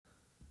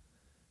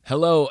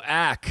Hello,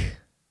 Ack.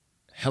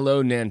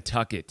 Hello,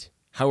 Nantucket.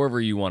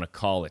 However you want to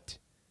call it.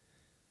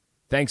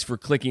 Thanks for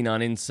clicking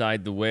on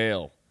Inside the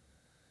Whale.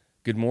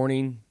 Good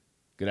morning,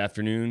 good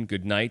afternoon,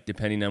 good night,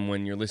 depending on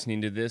when you're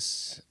listening to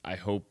this. I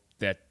hope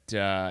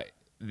that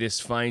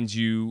this finds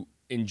you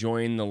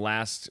enjoying the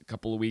last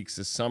couple of weeks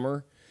of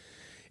summer.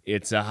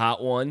 It's a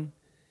hot one.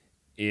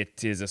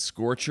 It is a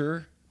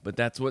scorcher, but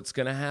that's what's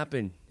going to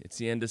happen. It's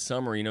the end of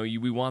summer. You know,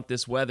 we want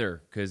this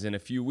weather because in a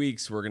few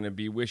weeks we're going to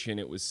be wishing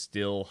it was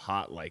still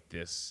hot like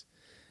this.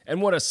 And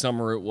what a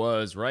summer it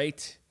was,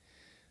 right?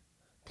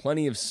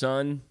 Plenty of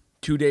sun,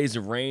 2 days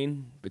of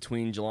rain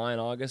between July and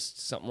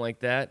August, something like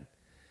that.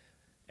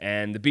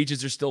 And the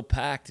beaches are still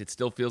packed. It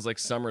still feels like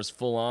summer's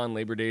full on.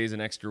 Labor Day is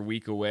an extra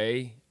week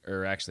away.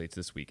 Or actually, it's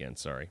this weekend,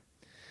 sorry.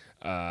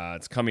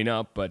 It's coming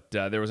up, but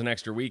there was an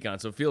extra week on.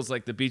 So it feels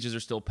like the beaches are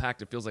still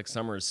packed. It feels like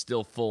summer is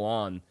still full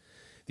on.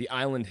 The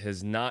island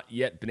has not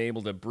yet been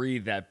able to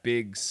breathe that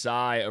big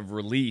sigh of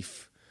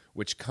relief,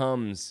 which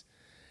comes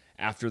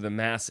after the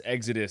mass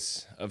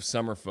exodus of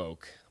summer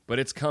folk. But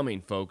it's coming,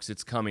 folks.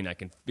 It's coming. I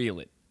can feel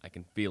it.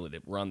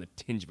 We're on the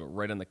tinge of it,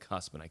 right on the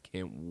cusp, and I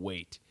can't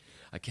wait.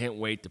 I can't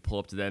wait to pull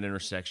up to that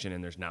intersection,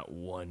 and there's not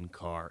one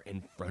car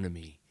in front of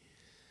me.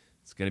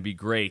 It's going to be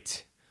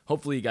great.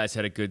 Hopefully you guys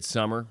had a good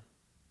summer.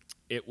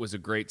 It was a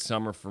great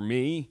summer for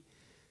me.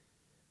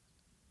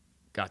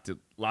 Got to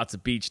lots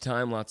of beach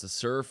time, lots of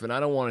surf, and I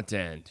don't want it to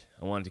end.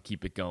 I wanted to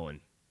keep it going.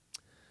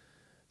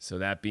 So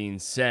that being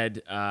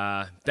said,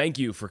 thank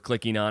you for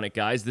clicking on it,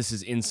 guys. This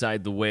is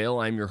Inside the Whale.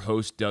 I'm your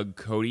host, Doug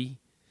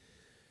Cody,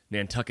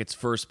 Nantucket's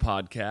first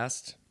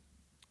podcast.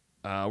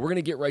 We're going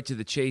to get right to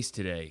the chase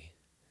today.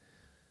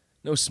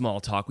 No small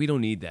talk. We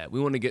don't need that.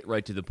 We want to get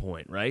right to the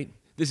point, right?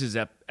 This is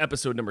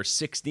episode number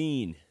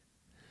 16.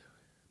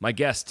 My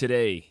guest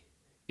today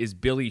is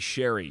Billy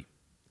Sherry,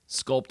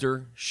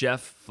 sculptor,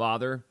 chef,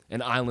 father,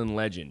 and island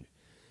legend.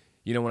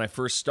 You know, when I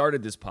first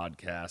started this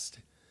podcast,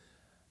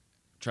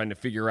 trying to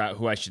figure out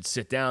who I should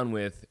sit down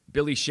with,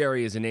 Billy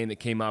Sherry is a name that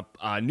came up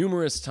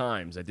numerous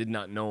times. I did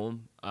not know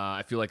him.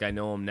 I feel like I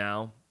know him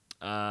now.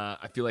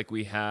 I feel like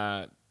we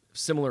had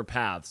similar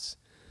paths.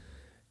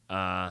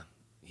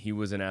 He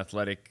was an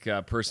athletic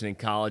person in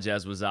college,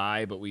 as was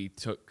I, but we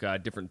took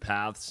different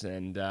paths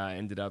and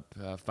ended up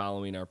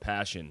following our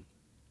passion.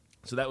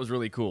 So that was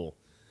really cool.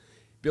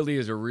 Billy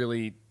is a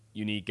really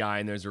unique guy,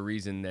 and there's a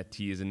reason that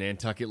he is a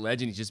Nantucket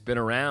legend. He's just been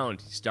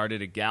around. He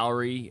started a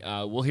gallery.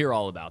 We'll hear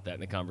all about that in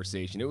the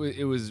conversation.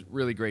 It was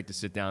really great to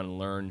sit down and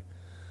learn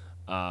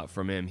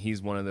from him.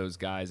 He's one of those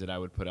guys that I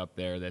would put up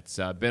there that's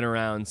been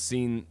around,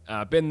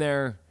 been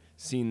there,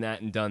 seen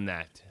that, and done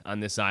that on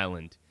this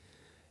island.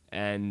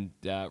 And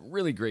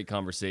really great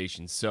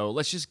conversation. So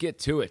let's just get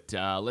to it.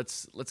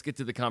 Let's get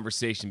to the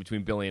conversation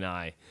between Billy and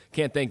I.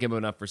 Can't thank him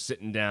enough for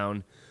sitting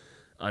down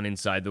on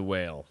Inside the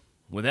Whale.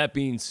 With that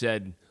being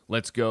said,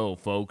 let's go,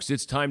 folks.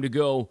 It's time to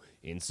go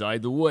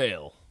Inside the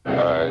Whale.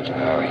 Rise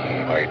now,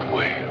 ye white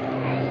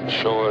whale.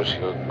 Show us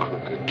your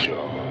crooked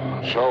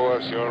jaw. Show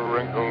us your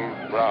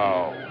wrinkled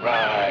brow.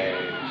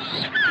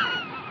 Rise.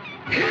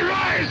 He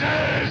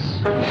rises!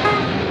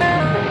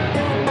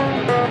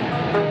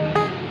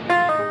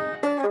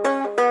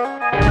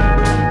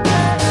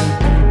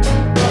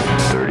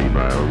 30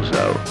 miles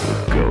out,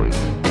 we're going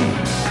deep.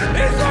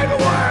 Inside the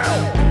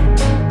whale!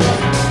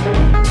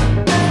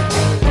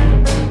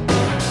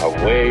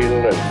 A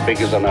whale as big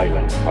as an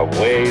island. A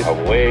whale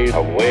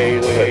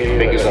as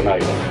big as an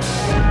island.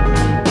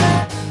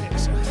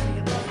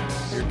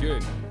 You're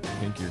good. I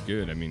think you're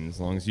good. I mean, as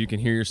long as you can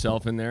hear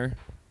yourself in there.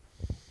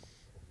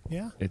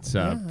 Yeah. It's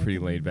pretty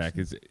laid back.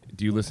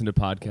 Do you listen to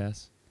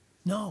podcasts?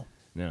 No.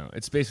 No.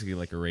 It's basically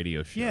like a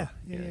radio show. Yeah.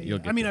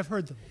 I mean, I've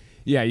heard them.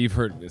 Yeah, you've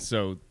heard.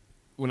 So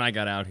when I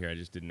got out here, I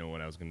just didn't know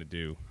what I was going to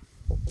do.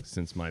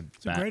 Since my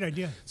It's a great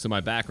idea. So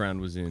my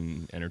background was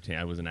in entertainment.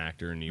 I was an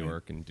actor in New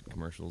York and did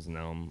commercials. And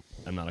now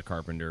I'm not a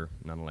carpenter,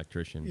 not an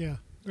electrician. Yeah.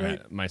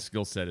 Right. My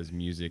skill set is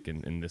music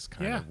and this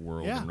kind of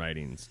world and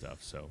writing and stuff.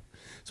 So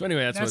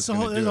anyway, that's the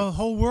whole. There's a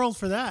whole world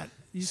for that.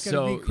 You just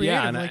got to be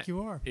creative like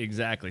you are.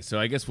 Exactly. So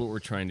I guess what we're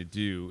trying to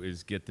do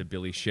is get the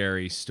Billy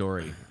Sherry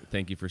story.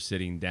 Thank you for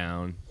sitting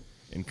down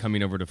and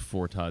coming over to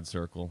Fort Todd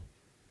Circle.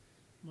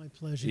 My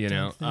pleasure. You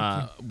know,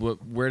 Thank you.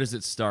 where does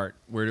it start?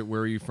 Where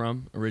are you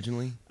from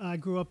originally? I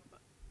grew up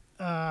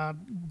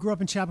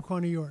in Chappaqua,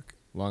 New York.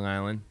 Long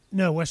Island?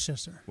 No,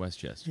 Westchester.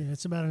 Westchester. Yeah,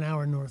 it's about an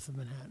hour north of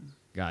Manhattan.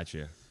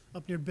 Gotcha.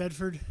 Up near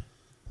Bedford.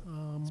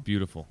 It's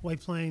beautiful. White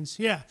Plains.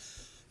 Yeah,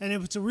 and it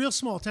was a real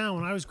small town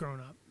when I was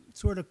growing up.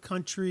 Sort of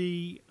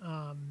country,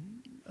 a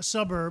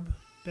suburb,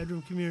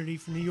 bedroom community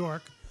from New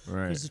York.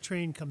 Right. Because the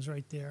train comes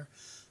right there.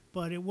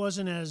 But it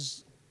wasn't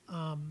as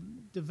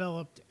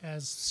developed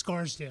as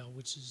Scarsdale,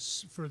 which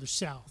is further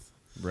south.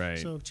 Right.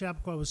 So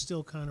Chappaqua was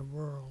still kind of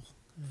rural.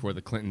 Before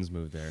the Clintons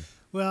moved there.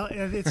 Well,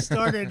 it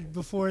started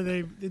before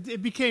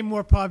it became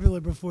more popular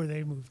before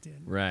they moved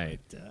in.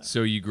 Right. But,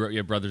 so you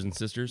have brothers and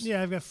sisters?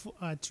 Yeah, I've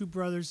got 2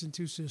 brothers and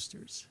 2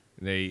 sisters.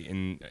 They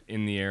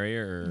in the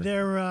area or?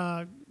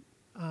 They're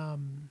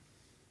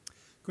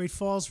Great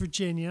Falls,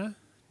 Virginia,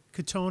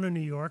 Katona,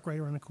 New York, right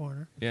around the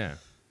corner. Yeah.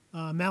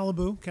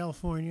 Malibu,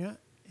 California,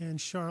 and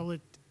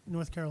Charlotte,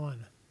 North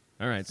Carolina.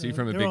 All right, so So you're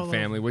from a they're big all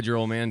family. over. What'd your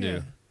old man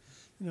do?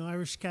 Yeah.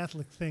 Irish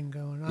Catholic thing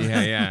going on.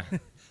 Yeah.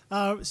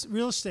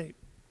 Real estate.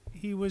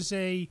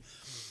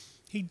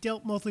 He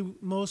dealt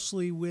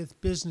mostly with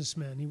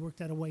businessmen. He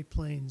worked out of White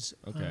Plains.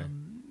 Okay.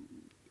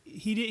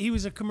 He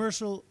was a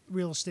commercial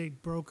real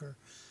estate broker.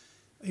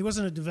 He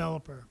wasn't a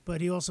developer, but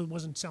he also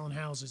wasn't selling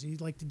houses. He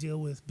liked to deal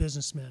with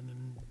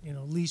businessmen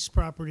and lease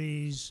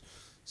properties,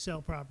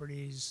 sell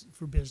properties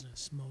for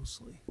business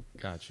mostly.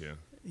 Gotcha.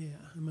 Yeah,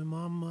 and my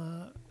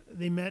mom,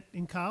 they met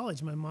in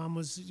college. My mom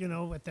was,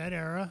 at that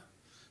era,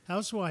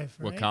 housewife.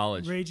 Right? What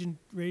college?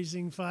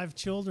 Raising 5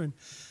 children.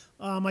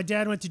 My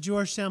dad went to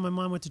Georgetown. My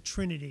mom went to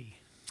Trinity.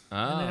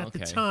 And at the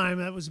time,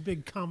 that was a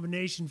big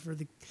combination for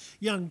the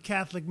young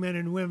Catholic men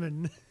and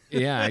women.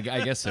 Yeah, I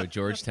guess so.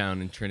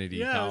 Georgetown and Trinity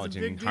Yeah, it was College a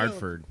big in deal.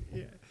 Hartford.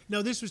 Yeah.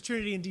 No, this was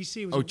Trinity in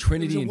D.C.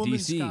 Trinity it was in a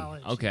women's D.C.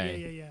 college.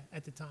 Okay. Yeah,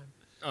 at the time.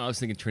 Oh, I was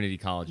thinking Trinity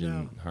College in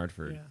No.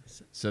 Hartford.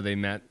 Yeah. So they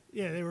met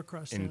Yeah, they were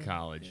across in town.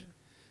 college. Yeah.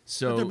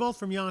 So But they're both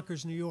from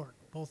Yonkers, New York,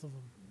 both of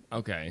them.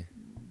 Okay.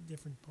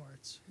 Different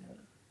parts. Yeah.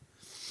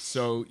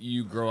 So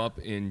you grow up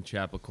in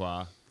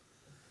Chappaqua,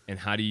 and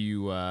how do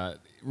you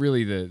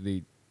really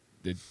the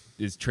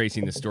is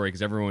tracing the story,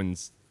 because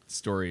everyone's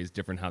story is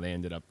different how they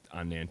ended up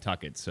on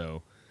Nantucket.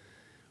 So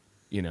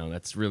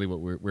that's really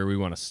where we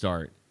want to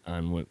start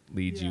on what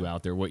leads you Yeah.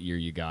 out there. What year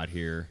you got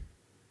here?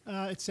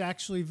 It's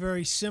actually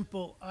very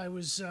simple. I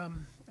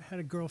had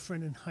a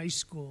girlfriend in high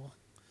school,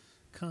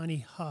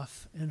 Connie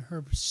Huff, and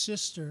her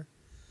sister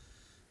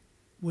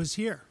was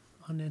here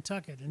on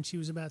Nantucket, and she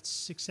was about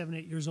 6, 7,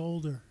 8 years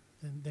older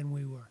than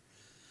we were.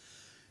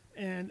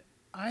 And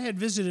I had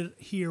visited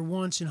here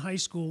once in high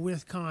school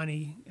with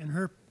Connie and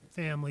her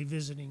family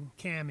visiting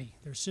Cammie,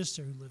 their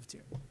sister who lived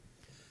here.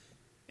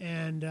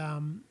 And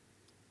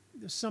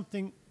there's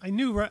something, I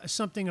knew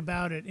something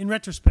about it. In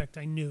retrospect,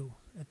 I knew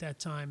at that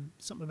time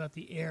something about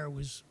the air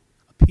was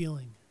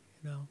appealing,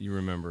 You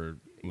remember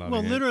loving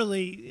Well, it?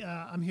 literally,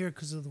 I'm here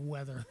because of the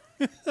weather.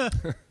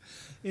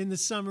 In the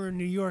summer in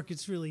New York,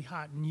 it's really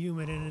hot and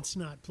humid, and it's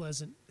not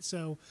pleasant.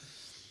 So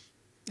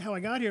how I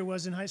got here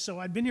was so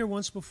I'd been here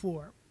once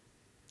before.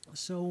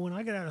 So when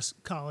I got out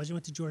of college, I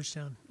went to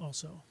Georgetown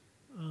also.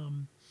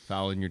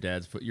 Following your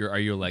dad's foot. Are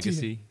you a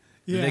legacy?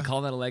 Yeah. Do they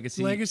call that a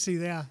legacy? Legacy,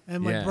 yeah.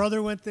 And my Yeah.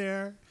 brother went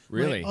there.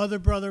 Really? My other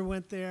brother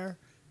went there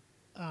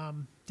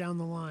down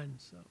the line.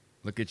 So,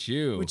 Look at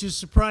you. which is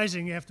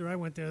surprising after I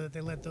went there that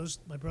they let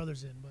my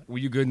brothers in. But Were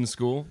you good in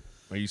school?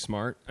 Are you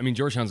smart? I mean,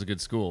 Georgetown's a good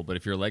school, but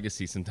if you're a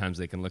legacy, sometimes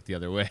they can look the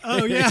other way.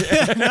 oh yeah,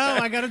 no,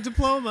 I got a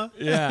diploma.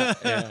 Yeah.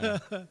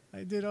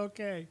 I did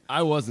okay.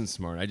 I wasn't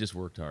smart. I just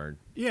worked hard.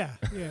 Yeah.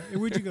 And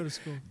where'd you go to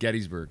school?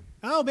 Gettysburg.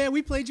 Oh man,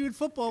 we played you in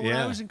football when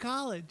Yeah. I was in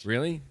college.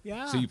 Really?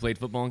 Yeah. So you played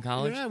football in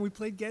college? Yeah, we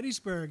played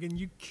Gettysburg, and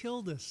you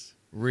killed us.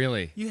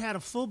 Really? You had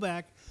a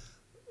fullback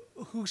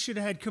who should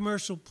have had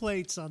commercial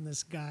plates on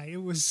this guy.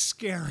 It was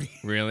scary.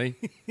 Really?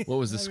 What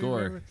was the I score?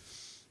 remember.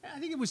 I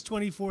think it was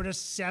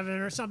 24-7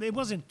 or something. It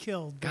wasn't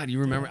killed. God, but, you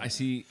remember? uh, I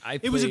see.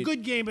 It was a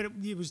good game, but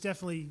it was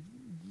definitely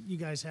you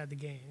guys had the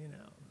game.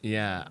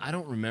 Yeah, I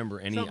don't remember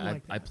any. Something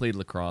like that. I played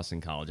lacrosse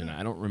in college, and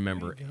I don't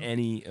remember There you go.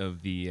 any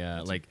of the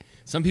like.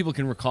 Some people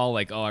can recall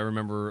like, oh, I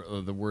remember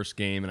the worst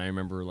game, and I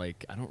remember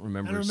like I don't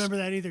remember. I don't remember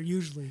that either.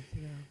 Usually,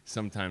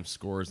 Sometimes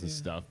scores and Yeah.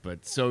 stuff.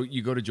 But so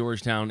you go to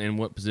Georgetown, and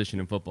what position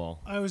in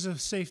football? I was a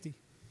safety.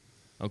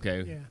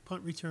 Okay. Yeah,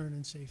 punt return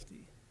and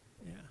safety.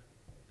 Yeah,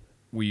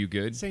 Were you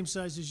good? same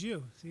size as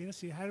you.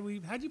 See, how do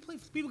you play?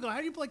 People go, how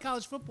do you play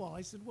college football?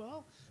 I said,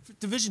 well,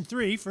 Division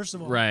III, first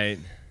of all. Right.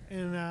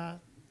 And I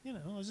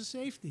was a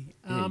safety.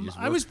 Yeah, you just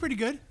I was pretty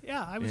good.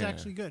 Yeah, I was Yeah.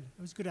 actually good.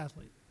 I was a good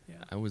athlete. Yeah,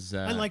 I was.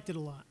 I liked it a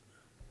lot.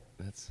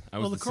 I was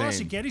Well, the lacrosse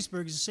same. at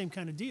Gettysburg is the same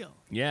kind of deal.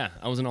 Yeah,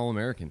 I was an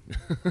All-American.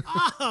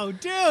 Oh,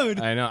 dude!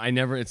 I know. I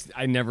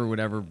never would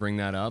ever bring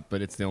that up,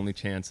 but it's the only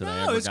chance that I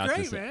No, ever it's got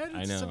great, to say. man. I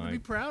It's know. something to be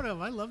proud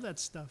of. I love that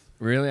stuff.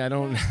 Really, I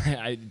don't.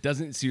 It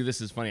doesn't see.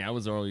 This is funny. I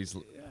was always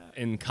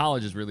in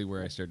college. Is really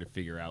where I started to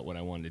figure out what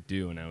I wanted to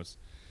do, and I was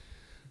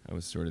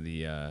sort of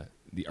the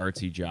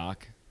artsy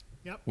jock.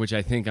 Yep. Which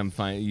I think I'm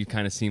fine. You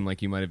kind of seem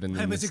like you might have been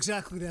I in, was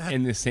exactly that.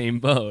 in the same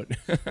boat.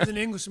 I was an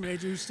English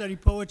major who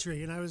studied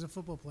poetry, and I was a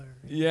football player.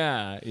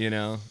 Yeah,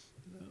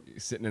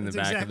 sitting in the That's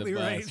back exactly of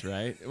the bus,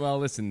 right? Well,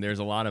 listen, there's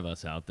a lot of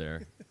us out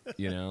there,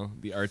 the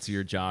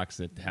artsier jocks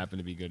that happen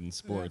to be good in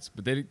sports,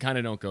 but they kind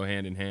of don't go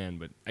hand in hand.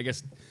 But I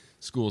guess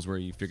school's where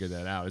you figure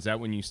that out. Is that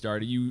when you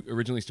started? You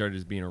originally started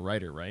as being a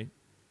writer, right?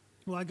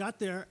 Well, I got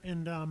there,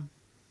 and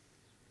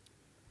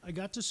I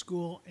got to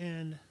school,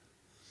 and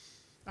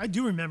I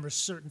do remember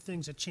certain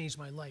things that changed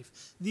my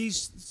life.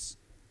 These,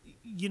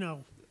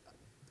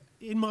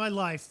 in my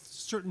life,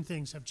 certain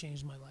things have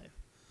changed my life.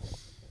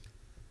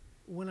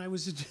 When I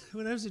was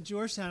at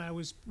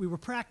Georgetown, we were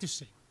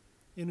practicing,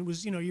 and it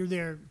was you're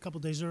there a couple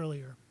days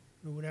earlier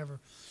or whatever.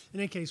 In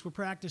any case, we're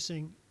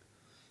practicing,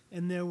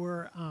 and there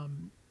were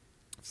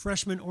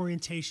freshman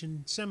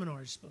orientation seminars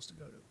you're supposed to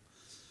go to.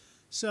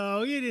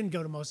 So you didn't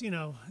go to most,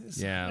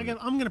 Yeah. I'm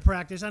going to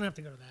practice. I don't have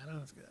to go to that. I don't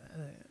have to go to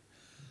that.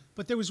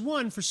 But there was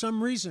one, for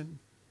some reason,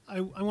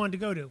 I wanted to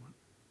go to.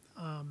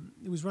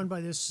 It was run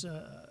by this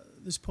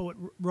poet,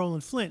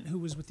 Roland Flint, who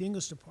was with the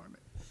English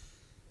department.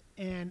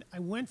 And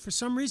for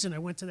some reason, I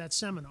went to that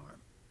seminar.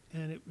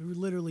 And it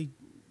literally,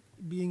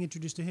 being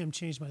introduced to him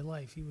changed my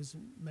life. He was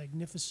a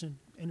magnificent,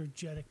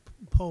 energetic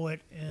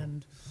poet,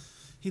 and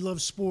he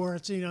loved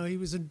sports. You know, he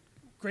was a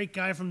great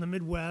guy from the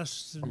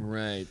Midwest.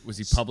 Right. Was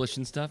he published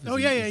and stuff?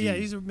 Yeah.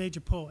 He's a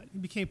major poet. He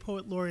became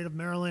poet laureate of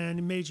Maryland,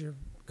 a major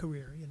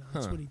career. You know,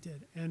 that's what he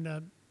did.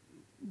 And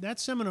that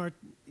seminar,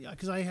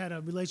 because I had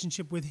a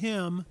relationship with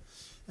him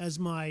as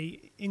my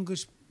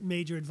English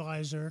major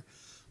advisor,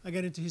 I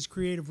got into his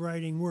creative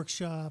writing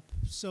workshop.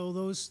 So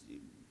those,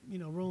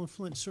 Roland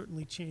Flint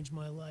certainly changed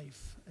my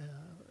life.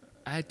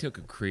 I took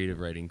a creative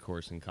writing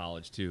course in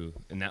college too,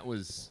 and that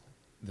was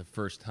the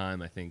first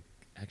time I think.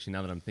 Actually,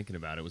 now that I'm thinking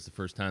about it, was the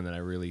first time that I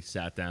really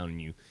sat down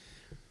and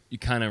you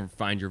kind of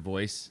find your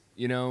voice,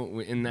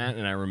 in that.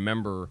 And I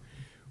remember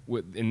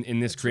in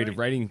this creative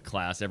writing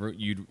class,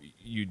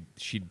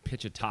 she'd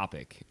pitch a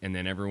topic, and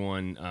then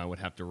everyone would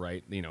have to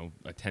write,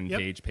 a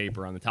 10-page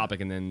paper on the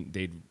topic, and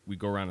then we'd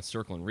go around a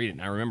circle and read it.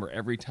 And I remember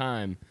every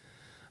time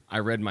I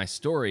read my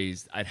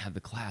stories, I'd have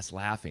the class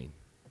laughing.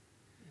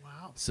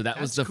 Wow! So that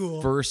was the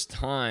first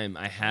time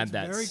I had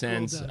that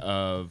sense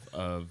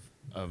cool,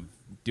 of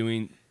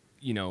doing.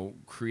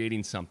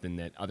 Creating something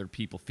that other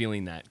people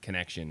feeling that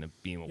connection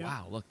of being,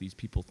 wow, look, these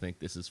people think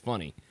this is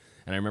funny.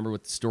 And I remember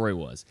what the story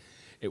was.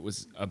 It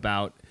was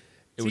about.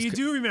 You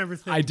do remember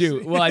things. I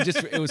do. Well,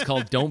 it was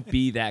called "Don't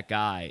Be That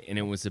Guy," and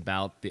it was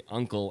about the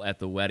uncle at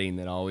the wedding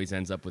that always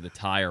ends up with a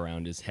tie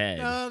around his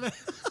head.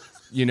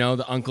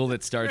 The uncle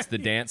that starts the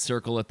dance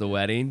circle at the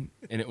wedding,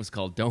 and it was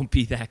called "Don't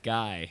Be That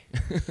Guy."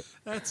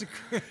 That's a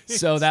great.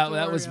 So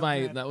that was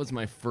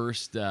my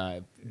first.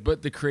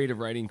 But the creative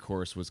writing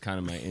course was kind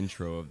of my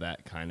intro of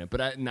that kind of.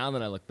 But now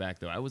that I look back,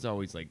 though, I was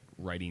always like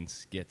writing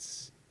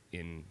skits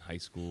in high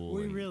school.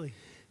 Were you really?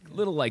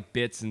 Little like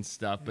bits and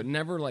stuff, but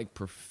never like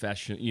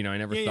professional. I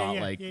never thought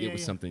it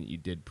was something that you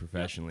did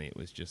professionally. It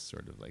was just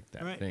sort of like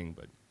that thing.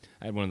 But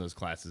I had one of those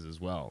classes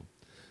as well.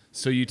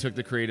 So you took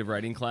the creative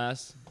writing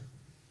class?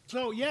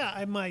 So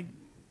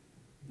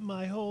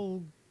my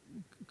whole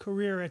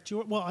career at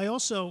George. Well, I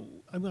was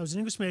an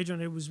English major,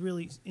 and I was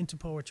really into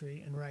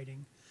poetry and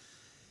writing.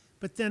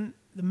 But then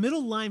the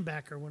middle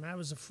linebacker, when I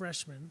was a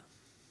freshman,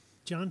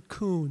 John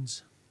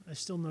Coons, I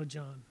still know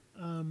John.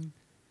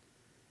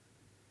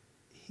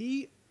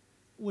 He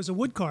was a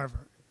wood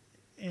carver,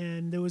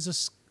 and there was a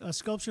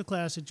sculpture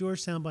class at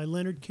Georgetown by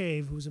Leonard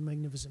Cave, who was a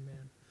magnificent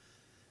man,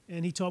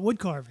 and he taught wood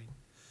carving.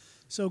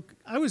 So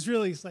I was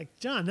really like,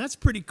 John, that's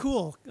pretty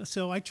cool.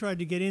 So I tried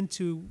to get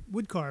into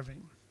wood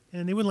carving,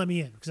 and they wouldn't let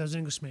me in because I was an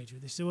English major.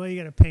 They said, well, you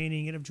got a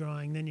painting, you got a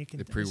drawing, then you can.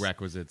 The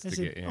prerequisites to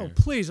get in. Oh,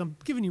 please, I'm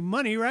giving you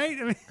money, right?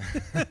 I mean,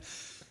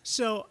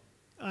 so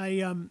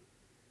I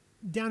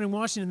down in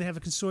Washington, they have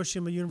a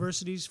consortium of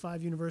universities,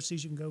 5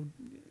 universities. You can go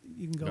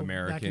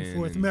back and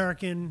forth.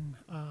 American,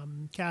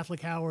 Catholic,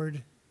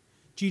 Howard,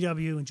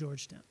 GW, and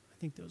Georgetown. I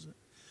think those are.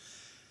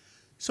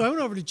 So I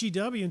went over to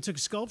GW and took a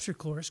sculpture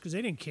course because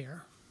they didn't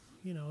care.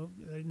 They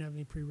didn't have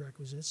any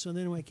prerequisites. So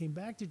then when I came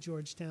back to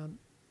Georgetown,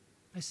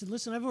 I said,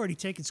 listen, I've already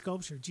taken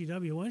sculpture at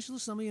GW. Why don't you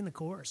listen to me in the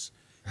course?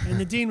 And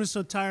the dean was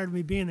so tired of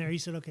me being there, he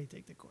said, okay,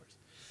 take the course.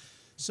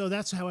 So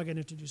that's how I got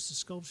introduced to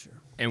sculpture.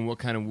 And what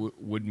kind of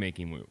wood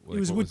making? It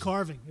was wood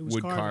carving. It was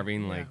wood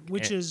carving,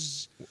 which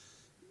is,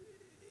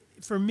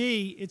 for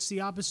me, it's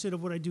the opposite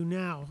of what I do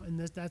now. And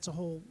that's a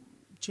whole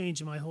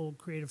change in my whole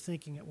creative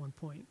thinking at one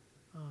point.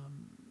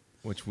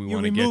 Which we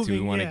want to get to. We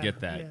want to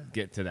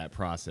get to that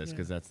process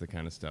because that's the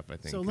kind of stuff I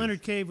think. So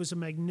Leonard Cave was a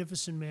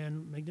magnificent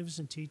man,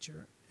 magnificent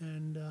teacher,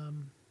 and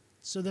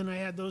so then I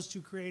had those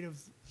two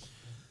creative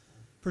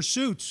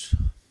pursuits,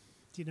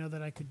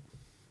 that I could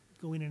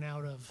go in and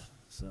out of.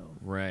 So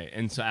right,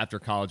 and so after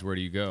college, where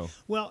do you go?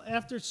 Well,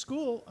 after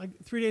school,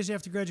 3 days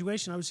after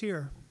graduation, I was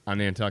here on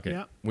Nantucket.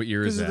 Yeah, what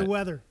year is that? Because of the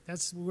weather.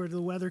 That's where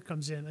the weather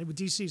comes in.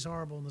 DC is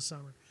horrible in the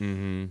summer.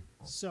 Mm-hmm.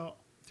 So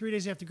 3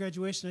 days after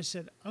graduation, I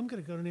said, I'm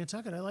going to go to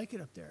Nantucket. I like it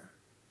up there.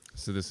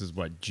 So this is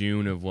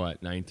June of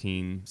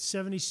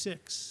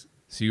 1976.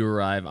 So you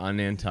arrive on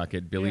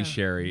Nantucket, Billy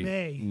Sherry.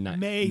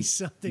 May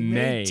something.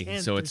 May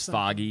 10th so it's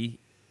foggy.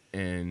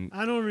 And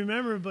I don't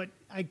remember, but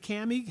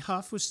Cammie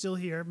Huff was still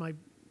here, my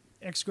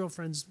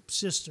ex-girlfriend's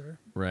sister.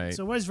 Right.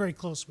 So I was very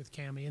close with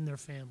Cammie and their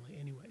family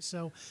anyway.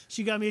 So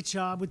she got me a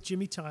job with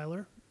Jimmy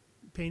Tyler,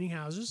 painting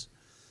houses.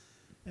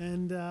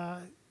 And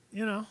there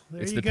you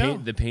go.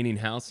 The painting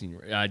housing.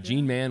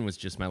 Gene Mann was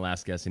just my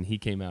last guest, and he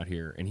came out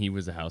here, and he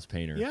was a house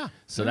painter. Yeah.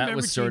 So that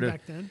was sort of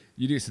back then.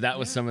 You do. So that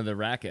was some of the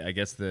racket, I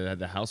guess.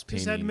 The house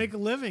painting. Just had to make a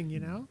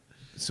living,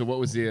 So what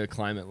was the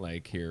climate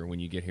like here when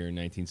you get here in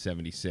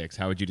 1976?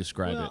 How would you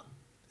describe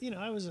it?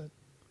 I was a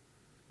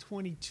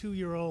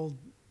 22-year-old.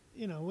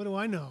 What do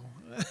I know?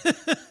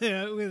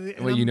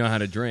 You know how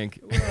to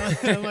drink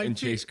and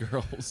chase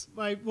girls.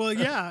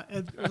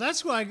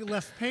 That's why I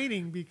left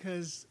painting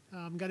because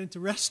got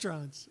into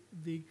restaurants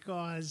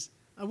because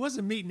I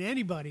wasn't meeting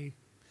anybody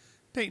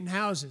painting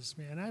houses,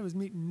 man. I was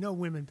meeting no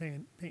women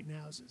painting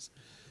houses.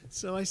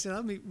 So I said,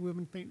 I'll meet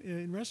women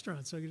in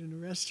restaurants. So I get into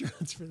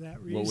restaurants for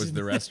that reason. What was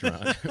the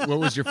restaurant? What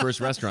was your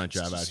first restaurant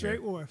job out here?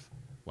 Straight Wharf.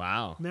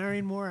 Wow.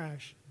 Marion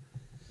Morash.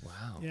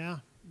 Wow. Yeah.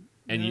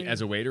 And you,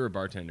 as a waiter or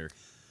bartender?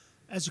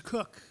 As a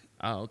cook.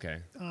 Oh, okay.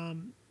 I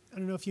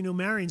don't know if you know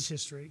Marion's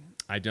history.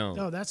 I don't.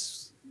 Oh,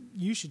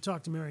 you should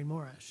talk to Marion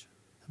Morash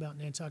about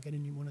Nantucket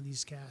in one of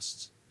these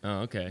casts. Oh,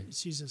 okay.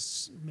 She's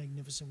a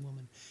magnificent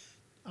woman.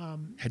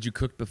 Had you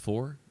cooked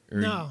before?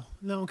 No.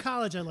 In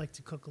college I liked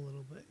to cook a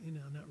little bit,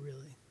 not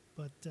really.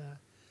 But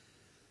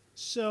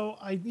so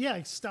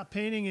I stopped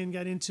painting and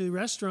got into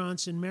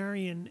restaurants, and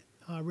Marion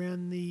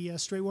ran the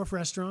Straight Wharf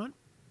restaurant,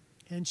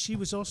 and she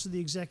was also the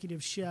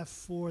executive chef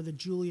for the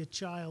Julia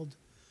Child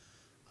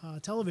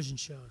television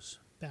shows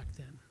back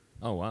then.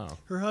 Oh, wow.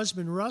 Her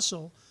husband,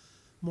 Russell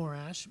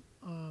Morash,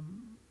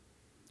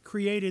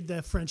 created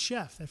the French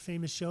Chef, that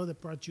famous show that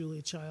brought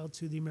Julia Child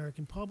to the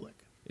American public.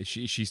 Is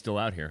she's still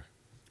out here?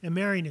 And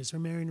Marion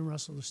and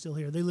Russell are still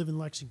here. They live in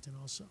Lexington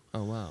also.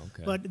 Oh, wow.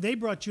 Okay. But they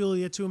brought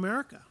Julia to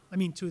America. I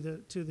mean, to the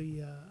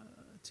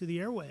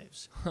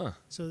airwaves. Huh.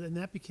 So then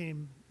that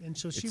became, and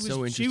so she It's was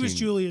so she was interesting.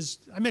 Julia's.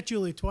 I met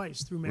Julia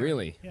twice through Marion.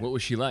 Really? Yeah. What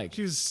was she like?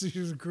 She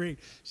was great.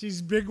 She's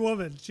a big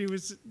woman.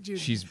 She's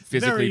physically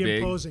very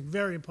big? imposing.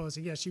 Very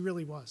imposing. Yeah, she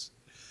really was.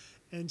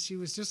 And she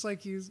was just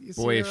like you see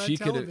Boy, her if on she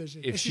could've-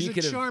 television. if And she she's a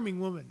could've- charming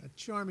woman. A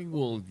charming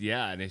woman. Well,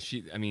 yeah,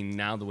 and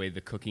now the way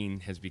the cooking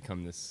has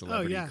become this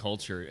celebrity yeah.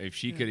 culture, if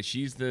she could,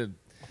 she's the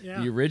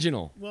Yeah.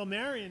 original. Well,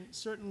 Marion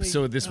certainly.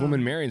 So this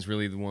woman, Marion's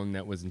really the one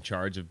that was in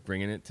charge of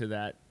bringing it to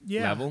that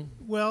level?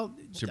 Well,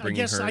 So I bringing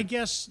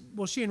guess. her-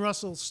 Well, she and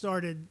Russell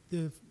started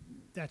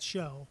that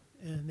show,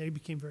 and they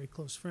became very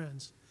close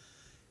friends.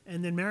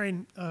 And then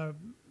Marion,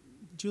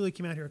 Julie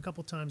came out here a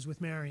couple times with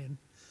Marion,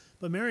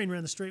 but Marion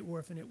ran the Straight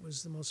Wharf, and it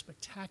was the most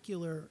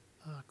spectacular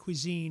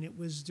cuisine. It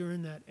was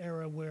during that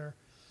era where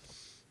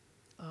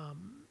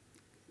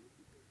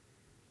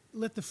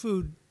let the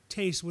food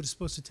taste what it's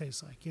supposed to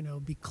taste like.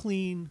 Be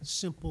clean,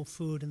 simple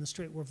food, and the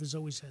Straight Wharf has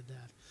always had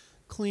that.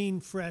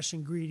 Clean, fresh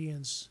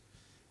ingredients.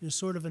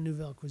 Sort of a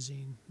nouvelle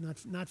cuisine,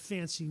 not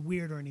fancy,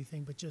 weird or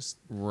anything, but just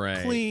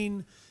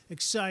clean,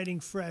 exciting,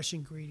 fresh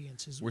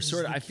ingredients.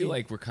 I feel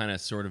like we're kind of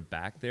sort of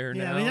back there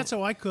now. Yeah, I mean that's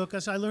how I cook.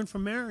 That's I learned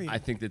from Marion. I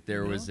think that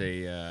there was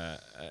I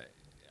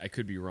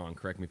could be wrong.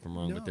 Correct me if I'm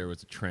wrong, but there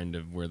was a trend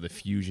of where the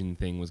fusion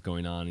thing was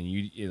going on,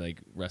 and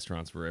like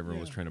restaurants where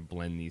everyone was trying to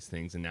blend these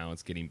things, and now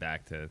it's getting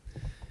back to.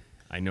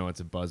 I know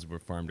it's a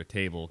buzzword, farm to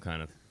table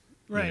kind of.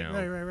 Right.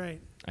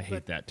 I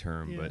hate that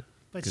term, but.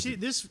 But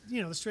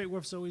the Straight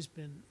Wharf's always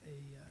been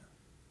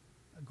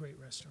a great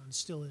restaurant. It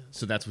still is.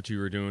 So that's what you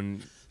were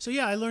doing? So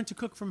yeah, I learned to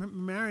cook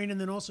from Marion,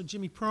 and then also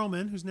Jimmy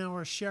Perlman, who's now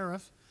our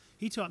sheriff.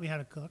 He taught me how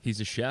to cook. He's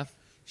a chef?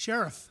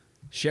 Sheriff.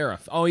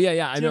 Oh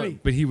yeah, I know.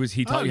 But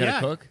he taught you how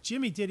to cook?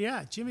 Jimmy did,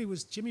 yeah.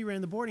 Jimmy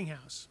ran the boarding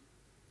house.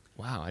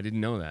 Wow, I didn't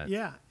know that.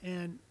 Yeah,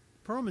 and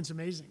Perlman's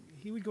amazing.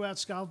 He would go out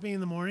scalloping in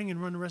the morning and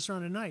run the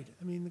restaurant at night.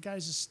 I mean, the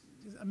guy's just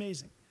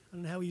amazing. I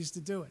don't know how he used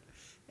to do it.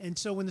 And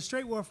so when the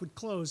Straight Wharf would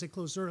close, they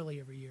closed early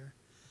every year.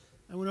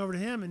 I went over to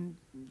him and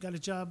got a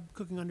job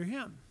cooking under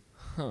him.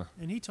 Huh.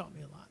 And he taught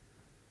me a lot.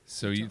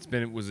 So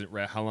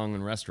how long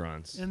in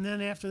restaurants? And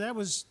then after that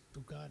was,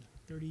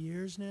 30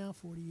 years now,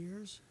 40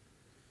 years.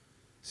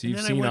 So and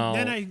you've then seen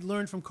Then I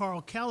learned from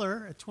Carl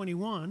Keller at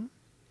 21,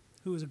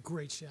 who was a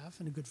great chef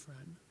and a good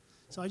friend.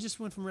 So I just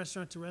went from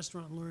restaurant to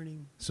restaurant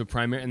learning. So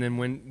and then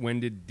when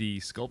did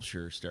the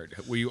sculpture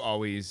start? Were you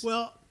always...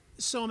 Well,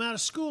 so I'm out of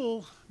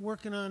school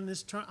working on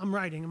this. I'm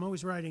writing. I'm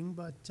always writing,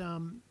 but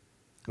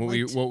what were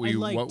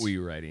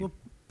you writing? Well,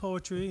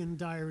 poetry and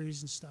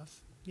diaries and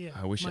stuff. Yeah.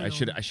 I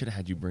should have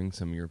had you bring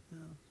some of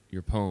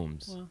your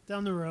poems. Well,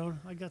 down the road,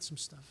 I got some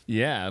stuff.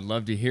 Yeah, I'd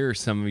love to hear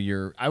some of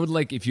your. I would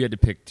like if you had to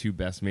pick two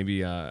best.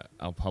 Maybe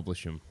I'll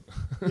publish them.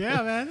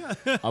 Yeah, man.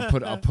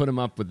 I'll put them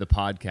up with the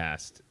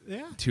podcast.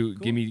 Yeah. Cool.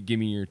 Give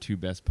me your two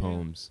best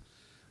poems.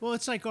 Yeah. Well,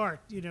 it's like art,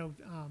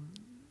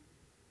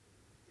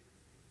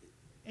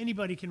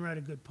 anybody can write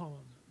a good poem,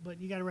 but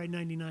you got to write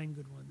 99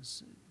 good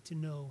ones to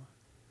know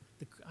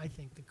I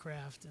think the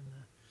craft and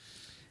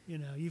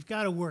you've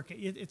got to work it.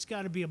 It's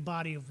got to be a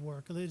body of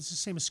work. It's the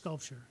same as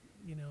sculpture.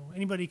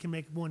 Anybody can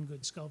make one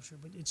good sculpture,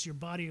 but it's your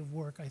body of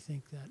work, I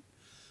think, that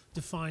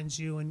defines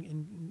you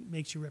and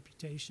makes your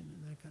reputation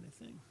and that kind of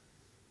thing.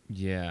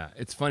 Yeah,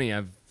 it's funny.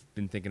 I've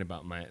been thinking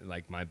about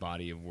my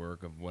body of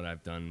work of what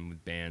I've done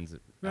with bands,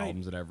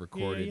 albums that I've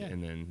recorded,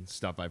 and then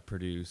stuff I've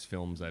produced,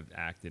 films I've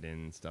acted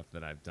in, stuff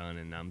that I've done,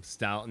 and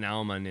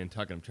now I'm on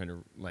Nantucket. I'm trying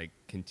to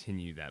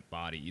continue that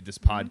body. This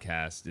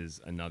podcast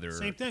is another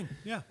same thing,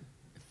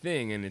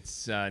 thing, and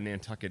it's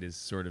Nantucket has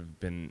sort of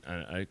been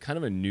a kind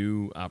of a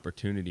new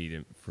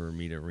opportunity for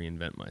me to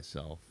reinvent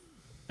myself,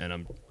 and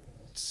I'm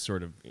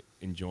sort of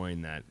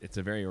enjoying that. It's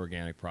a very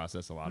organic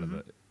process. A lot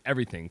of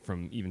everything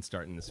from even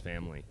starting this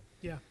family.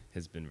 Yeah,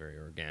 has been very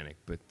organic,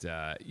 but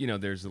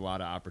there's a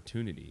lot of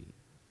opportunity.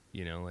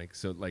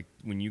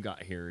 When you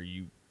got here,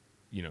 you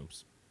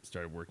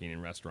started working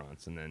in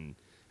restaurants, and then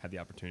had the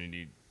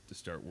opportunity to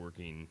start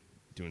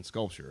doing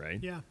sculpture, right?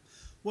 Yeah.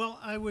 Well,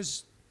 I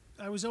was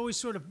always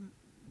sort of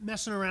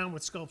messing around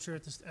with sculpture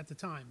at the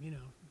time,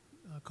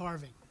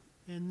 carving.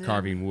 And then,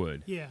 Carving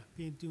wood. Yeah,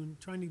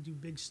 trying to do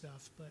big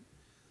stuff, but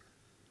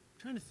I'm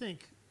trying to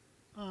think.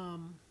 I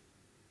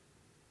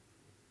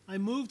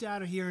moved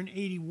out of here in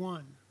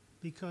 '81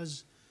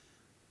 because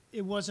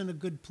it wasn't a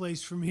good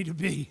place for me to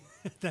be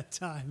at that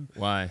time.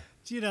 Why?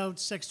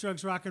 Sex,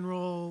 drugs, rock and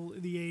roll,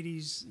 the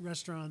 '80s,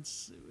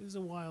 restaurants. It was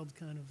a wild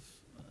kind of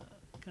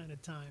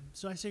time.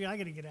 So I said, I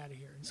got to get out of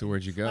here. So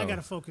where'd you go? I got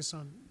to focus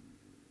on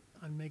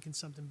making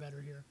something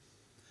better here.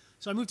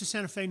 So I moved to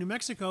Santa Fe, New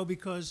Mexico,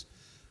 because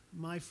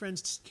my friend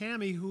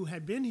Cammie, who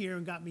had been here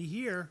and got me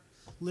here,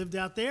 lived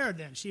out there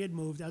then. She had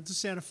moved out to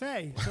Santa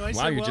Fe. So I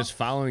said, you're just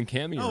following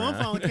Cammie around. Oh, I'm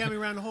following Cammie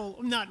around the whole,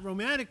 not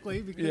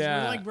romantically, because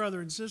we're like brother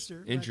and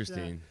sister.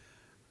 Interesting.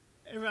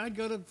 But, I'd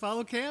go to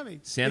follow Cammie.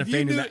 Santa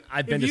Fe,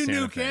 I've been to Santa Fe. If you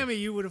knew Cammie,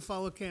 you would have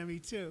followed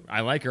Cammie too.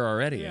 I like her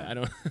already. Yeah. I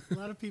don't. A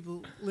lot of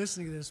people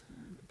listening to this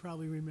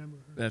probably remember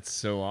her. That's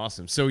so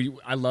awesome. So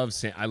I love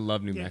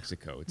New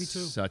Mexico. It's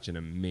me too. such an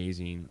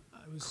amazing,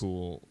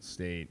 cool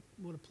state.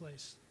 What a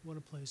place. What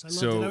a place. I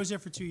loved it. I was there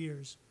for 2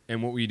 years.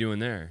 And what were you doing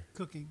there?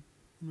 Cooking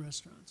in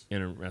restaurants.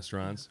 In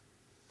restaurants?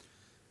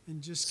 Yeah.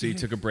 And just so you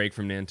took a break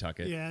from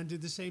Nantucket. Yeah, and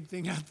did the same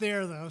thing out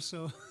there, though.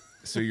 So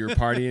you're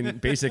partying,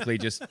 basically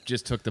just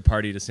took the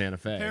party to Santa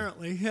Fe.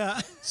 Apparently,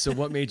 yeah. So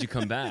what made you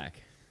come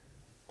back?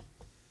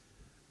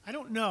 I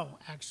don't know,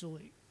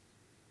 actually.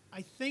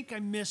 I think I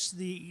missed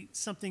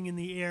something in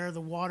the air,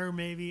 the water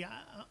maybe.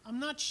 I'm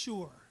not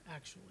sure,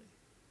 actually.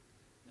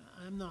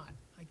 I'm not.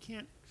 I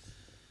can't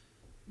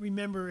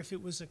remember if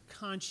it was a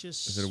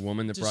conscious Is it a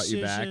woman that brought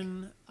you back?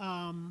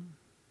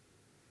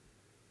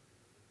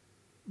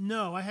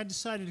 No, I had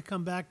decided to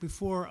come back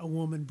before a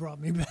woman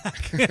brought me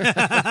back.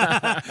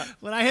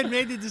 But I had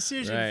made the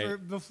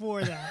decision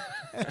before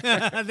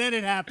that. Then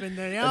it happened.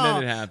 Then it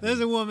happened. There's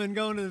a woman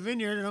going to the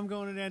vineyard, and I'm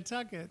going to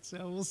Nantucket.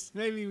 So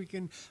maybe we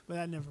can. But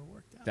that never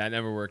worked out. That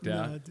never worked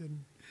out? No, it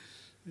didn't.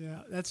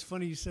 Yeah, that's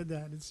funny you said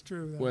that. It's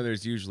true. Well,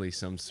 there's usually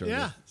some sort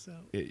of. So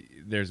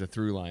there's a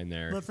through line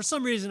there. But for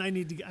some reason, I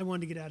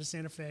wanted to get out of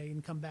Santa Fe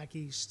and come back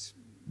east.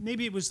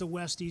 Maybe it was the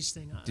west-east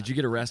thing. Did you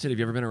get arrested? Have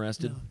you ever been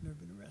arrested? No, never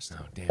been arrested.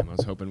 Oh, damn. I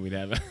was hoping we'd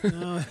have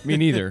a... Me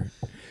neither.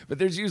 But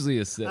there's usually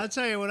a... I'll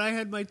tell you, when I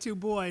had my 2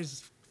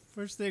 boys,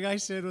 first thing I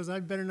said was, I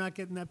better not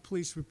get in that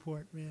police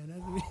report,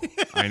 man.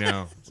 I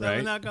know, so right?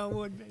 I'm not going to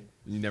wood, baby.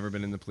 You've never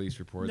been in the police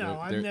report? No,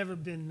 I've never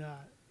been...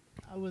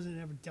 I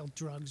wasn't ever dealt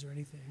drugs or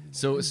anything.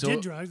 So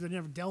did drugs, but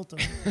never dealt them.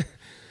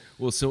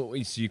 Well, so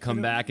you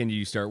come back and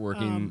you start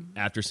working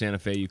after Santa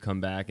Fe. You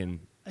come back and...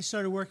 I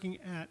started working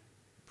at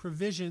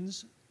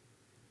Provisions,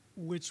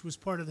 which was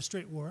part of the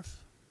Straight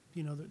Wharf,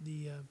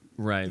 the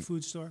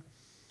food store.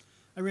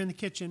 I ran the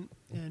kitchen,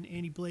 and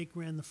Annie Blake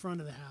ran the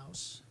front of the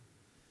house,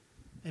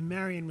 and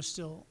Marion was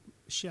still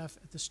chef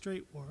at the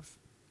Straight Wharf.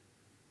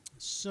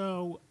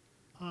 So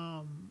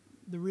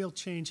the real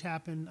change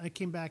happened. I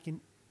came back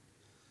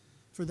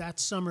for that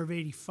summer of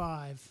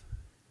 '85,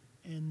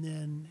 and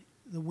then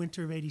the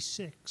winter of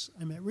 '86,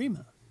 I met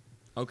Rima.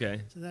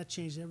 Okay. So that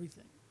changed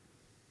everything.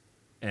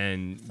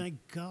 And thank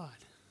God.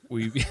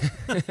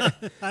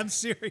 I'm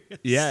serious.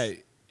 Yeah,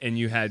 and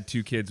you had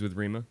 2 kids with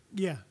Rima?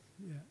 Yeah.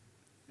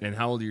 And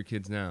how old are your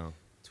kids now?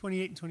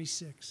 28 and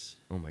 26.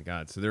 Oh my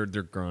God! So they're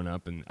grown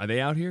up, and are they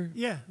out here?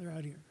 Yeah, they're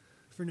out here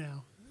for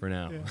now.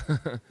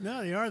 Yeah.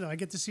 No, they are though. I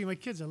get to see my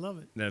kids. I love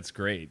it. That's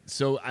great.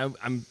 So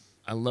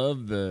I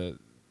love the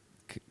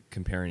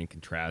comparing and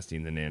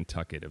contrasting the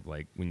Nantucket of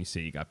like when you say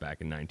you got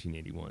back in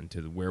 1981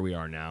 to where we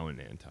are now in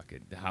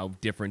Nantucket. How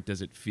different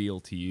does it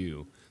feel to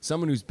you?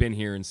 Someone who's been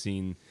here and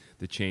seen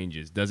the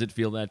changes, does it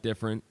feel that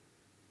different?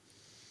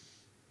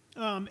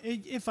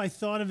 If I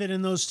thought of it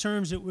in those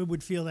terms, it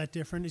would feel that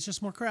different. It's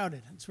just more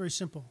crowded. It's very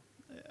simple.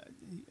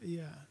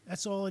 Yeah,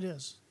 that's all it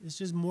is. It's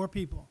just more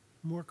people,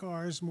 more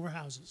cars, more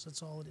houses.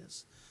 That's all it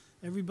is.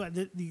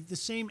 Everybody, the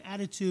same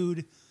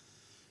attitude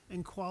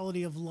and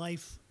quality of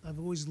life I've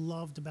always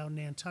loved about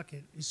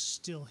Nantucket is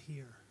still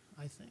here,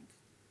 I think.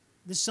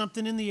 There's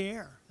something in the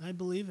air. I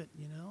believe it,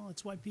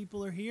 That's why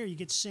people are here. You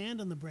get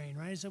sand on the brain,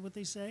 right? Is that what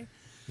they say?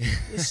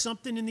 There's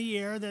something in the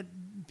air that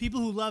people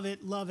who love it,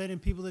 and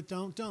people that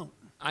don't.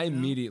 I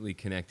immediately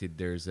connected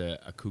there's a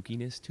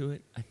kookiness to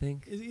it, I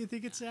think. You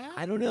think it's that?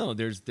 I don't know.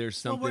 There's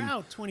something. Well, we're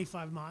out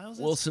 25 miles.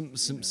 Well,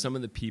 some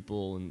of the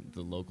people and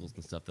the locals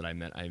and stuff that I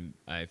met,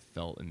 I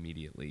felt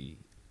immediately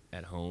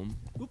at home.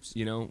 Oops.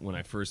 When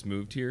I first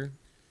moved here,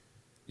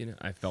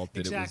 I felt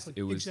that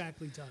it was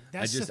exactly done.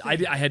 That's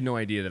I had no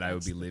idea that I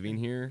would be living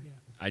here. Yeah.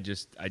 I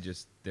just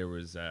there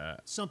was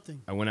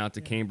something. I went out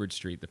to Cambridge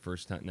Street the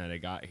first night I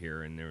got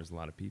here, and there was a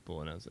lot of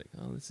people, and I was like,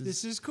 oh,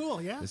 this is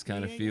cool. Yeah, this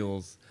kind of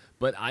feels.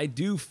 But I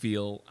do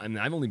feel. I mean,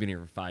 I've only been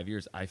here for 5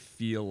 years. I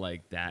feel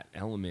like that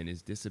element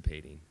is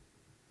dissipating,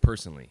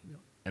 personally. Yeah.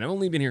 And I've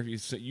only been here.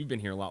 So you've been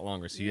here a lot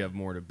longer, so you have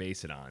more to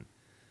base it on.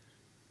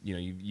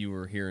 You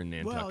were here in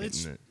Nantucket. Well,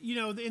 it's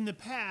in the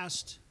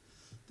past,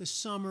 the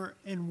summer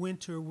and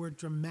winter were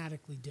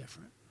dramatically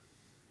different,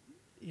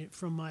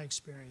 from my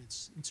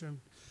experience in terms.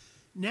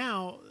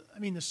 Now, I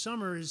mean, the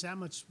summer is that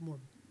much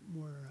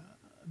more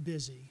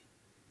busy,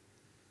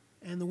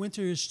 And the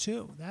winter is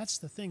too. That's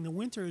the thing. The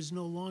winter is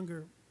no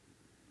longer,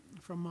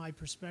 from my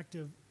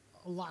perspective,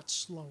 a lot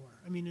slower.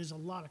 I mean, there's a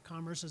lot of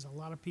commerce, there's a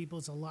lot of people,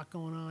 there's a lot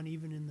going on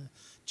even in the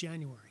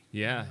January.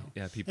 Yeah,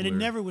 yeah. People, and it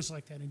never was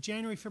like that. In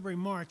January, February,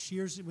 March,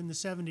 years in the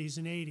 70s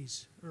and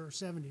 80s or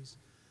 70s,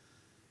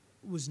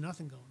 was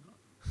nothing going on.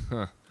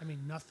 Huh. I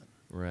mean, nothing.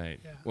 Right.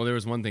 Yeah. Well, there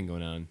was one thing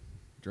going on,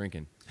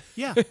 drinking.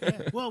 Yeah,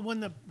 yeah. Well, when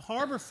the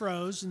harbor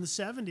froze in the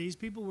 70s,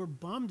 people were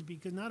bummed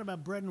because not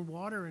about bread and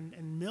water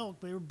and milk,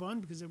 but they were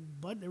bummed because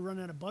they run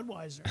out of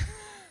Budweiser.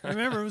 I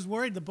remember I was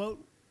worried the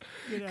boat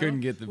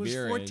couldn't get the was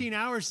beer 14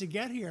 hours to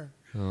get here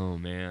Oh,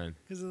 man.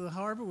 because the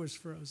harbor was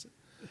frozen.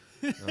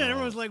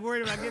 Everyone was like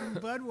worried about getting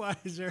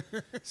Budweiser.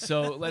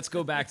 So let's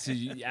go back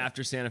to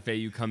after Santa Fe,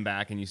 you come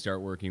back and you start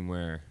working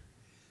where?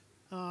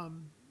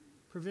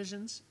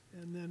 Provisions,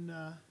 and then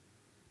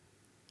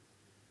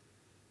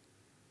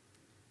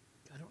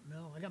I don't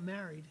know. I got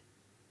married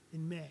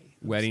in May.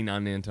 Wedding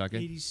on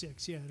Nantucket?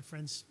 86, yeah, at a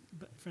friend's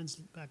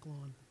back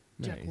lawn.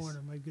 Jack Nice.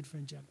 Warner, my good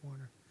friend Jack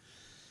Warner.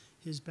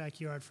 His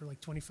backyard for like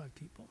 25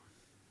 people.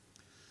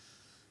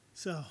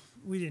 So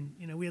we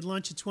didn't, we had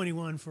lunch at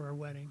 21 for our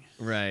wedding.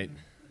 Right.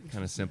 Kind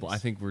of was simple. nice.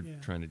 I think we're Yeah.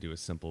 trying to do a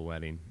simple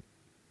wedding.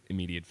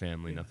 Immediate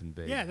family, nothing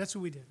big. Yeah, that's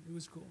what we did. It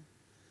was cool.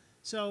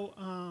 So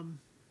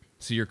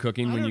So you're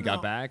cooking I when don't you got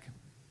know. back?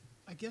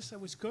 I guess I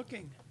was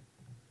cooking.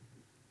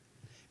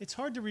 It's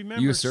hard to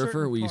remember. You a surfer?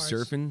 certain Were you parts.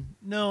 surfing?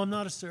 No, I'm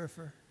not a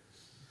surfer.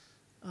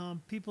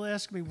 People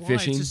ask me why.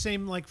 Fishing? It's the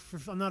same.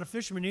 I'm not a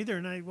fisherman either,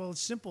 and it's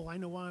simple. I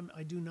know why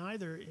I do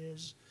neither.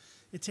 Is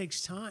it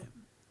takes time,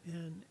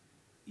 and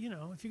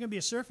if you're gonna be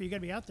a surfer, you got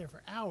to be out there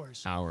for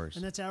hours. Hours.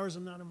 And that's hours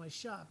I'm not in my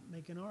shop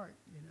making art.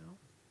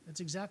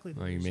 That's exactly. The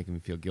Oh, you're reason. making me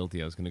feel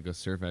guilty. I was going to go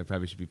surf. I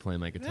probably should be playing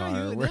my guitar.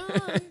 No,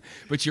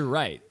 But you're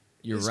right.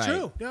 You're it's right.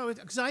 true. No,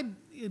 because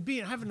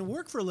having to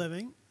work for a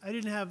living, I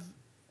didn't have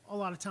a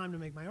lot of time to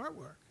make my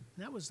artwork.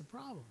 And that was the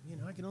problem.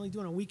 I could only do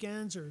it on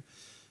weekends or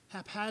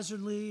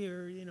haphazardly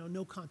or,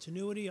 no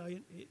continuity.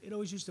 It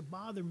always used to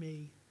bother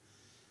me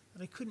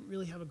that I couldn't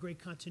really have a great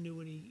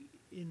continuity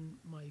in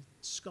my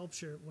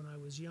sculpture when I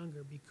was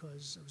younger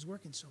because I was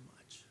working so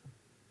much.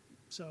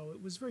 So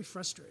it was very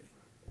frustrating.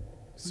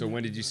 So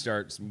when did you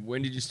start?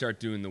 When did you start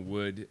doing the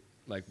wood?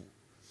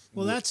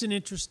 Well, that's an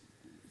interest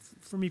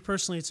for me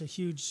personally. It's a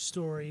huge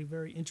story,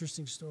 very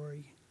interesting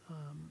story.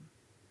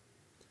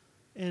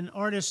 And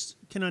artists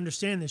can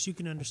understand this. You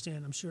can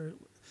understand, I'm sure.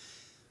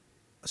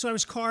 So I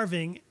was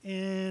carving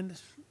and,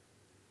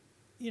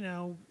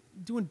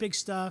 doing big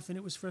stuff, and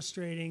it was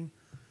frustrating.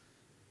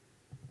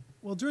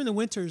 Well, during the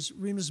winters,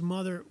 Rima's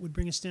mother would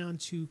bring us down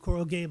to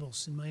Coral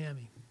Gables in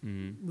Miami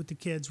with the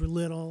kids. We're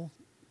little,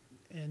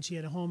 and she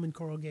had a home in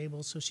Coral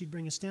Gables, so she'd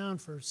bring us down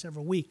for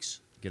several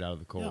weeks. Get out of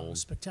the cold. Yeah, it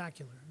was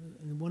spectacular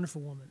and a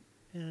wonderful woman.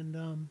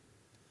 And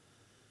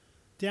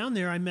down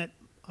there, I met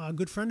a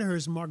good friend of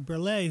hers, Marc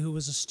Berlet, who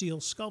was a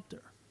steel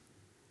sculptor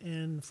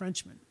and a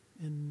Frenchman,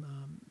 and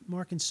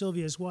Marc and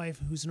Sylvia, his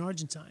wife, who's an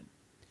Argentine.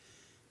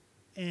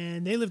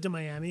 And they lived in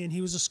Miami, and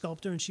he was a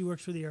sculptor, and she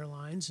worked for the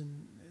airlines,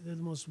 and they're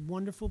the most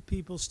wonderful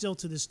people still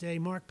to this day.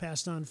 Marc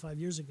passed on 5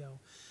 years ago,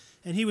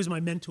 and he was my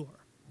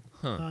mentor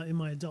in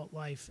my adult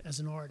life as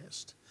an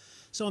artist.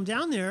 So I'm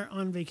down there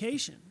on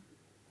vacation,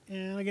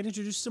 and I get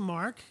introduced to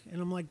Marc,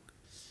 and I'm like,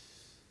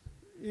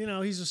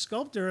 he's a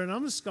sculptor, and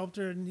I'm a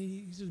sculptor, and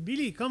he says,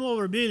 Billy, come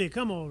over.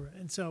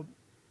 And so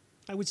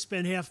I would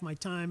spend half my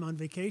time on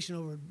vacation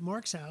over at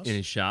Marc's house. In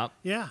his shop?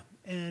 Yeah,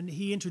 and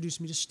he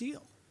introduced me to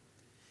steel.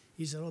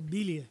 He said, "Oh,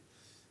 Billy,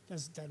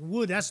 that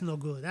wood, that's no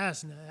good.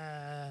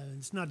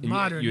 It's not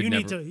modern. You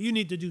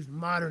need to do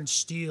modern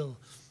steel."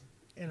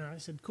 And I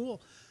said,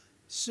 "Cool."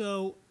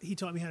 So he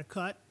taught me how to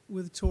cut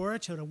with a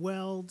torch, how to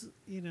weld,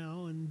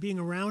 and being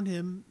around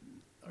him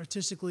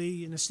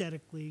artistically and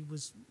aesthetically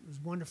was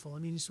wonderful. I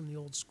mean, he's from the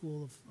old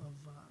school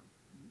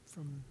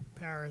from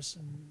Paris,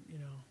 and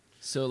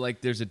So,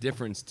 there's a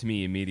difference to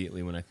me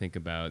immediately when I think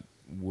about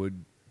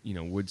wood,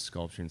 wood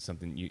sculpture and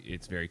something.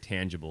 It's very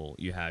tangible.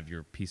 You have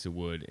your piece of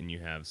wood and you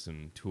have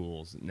some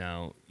tools.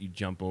 Now you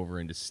jump over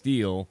into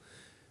steel.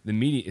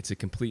 It's a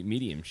complete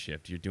medium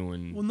shift. You're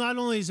doing. Well, not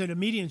only is it a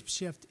medium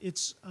shift,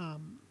 it's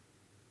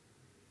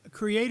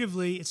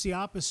creatively it's the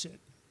opposite.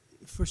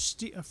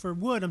 For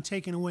wood, I'm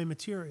taking away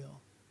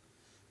material.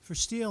 For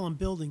steel, I'm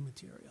building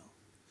material.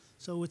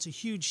 So it's a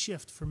huge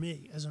shift for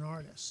me as an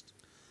artist.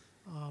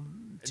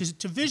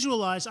 To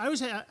visualize, I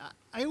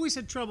always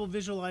had trouble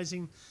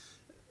visualizing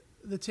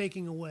the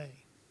taking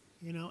away,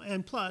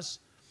 and plus,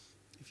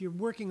 if you're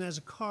working as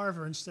a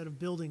carver instead of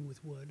building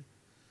with wood,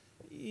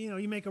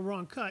 you make a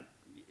wrong cut,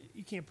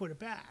 you can't put it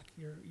back.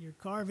 You're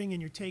carving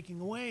and you're taking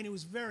away, and it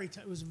was very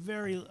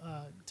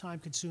time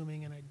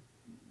consuming, and I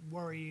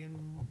worry,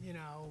 and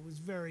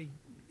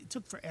it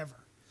took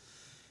forever.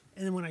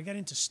 And then when I got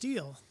into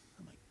steel,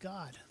 I'm like,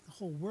 God, the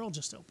whole world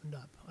just opened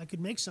up. I could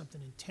make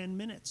something in 10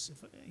 minutes.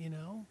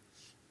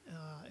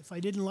 If I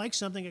didn't like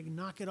something, I could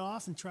knock it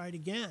off and try it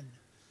again.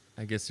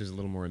 I guess there's a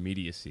little more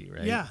immediacy,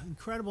 right? Yeah,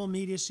 incredible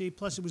immediacy.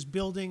 Plus, it was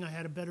building. I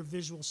had a better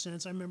visual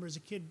sense. I remember as a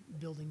kid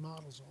building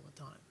models all the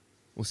time.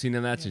 Well, see,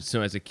 now that's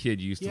so. As a kid,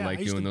 you used to like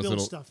I used doing to those build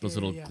little stuff. those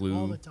Yeah, little yeah, glue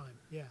all the time.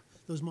 Yeah,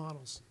 those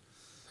models.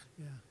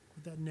 Yeah,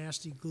 with that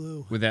nasty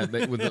glue. with that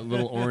with the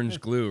little orange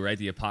glue, right?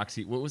 The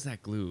epoxy. What was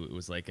that glue? It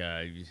was like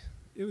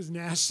It was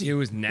nasty. it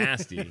was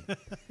nasty.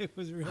 It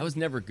was really. I was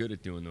never good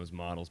at doing those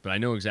models, but I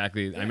know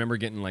exactly. I remember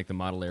getting like the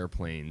model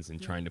airplanes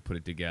and trying to put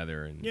it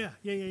together. And Yeah.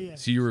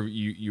 So you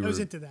I were was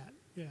into that.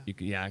 Yeah.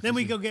 Yeah. Then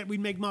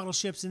we'd make model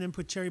ships and then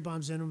put cherry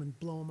bombs in them and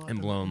blow them up.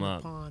 And blow 'em in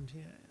up. the pond.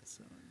 Yeah,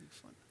 so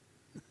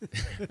it'd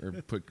be fun.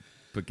 or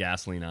put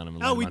gasoline on them.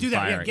 And Oh, light we 'em do on that.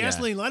 fire. Yeah,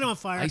 gasoline, light 'em on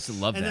fire. I used to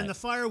love and that. then the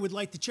fire would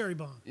light the cherry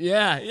bomb.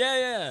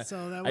 Yeah.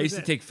 So that I was used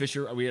to it. take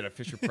Fisher. We had a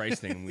Fisher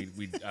Price thing. And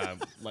we'd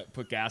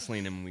put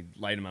gasoline in, and we'd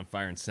light them on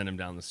fire and send them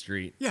down the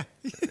street. Yeah.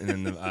 And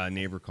then the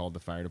neighbor called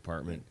the fire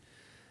department.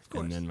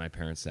 course. And then my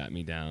parents sat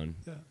me down.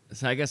 Yeah.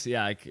 So I guess you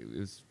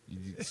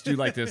do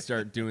like to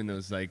start doing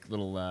those like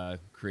little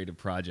creative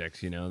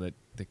projects,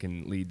 that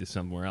can lead to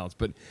somewhere else.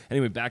 But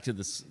anyway, back to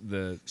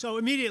the So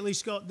immediately,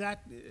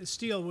 that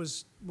steel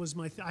was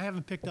my. I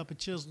haven't picked up a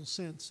chisel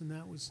since, and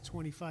that was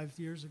 25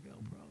 years ago,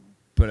 probably.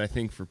 But I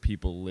think for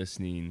people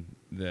listening,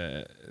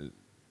 the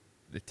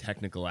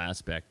technical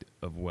aspect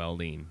of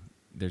welding,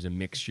 there's a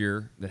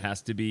mixture that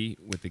has to be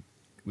with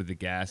the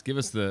gas. Give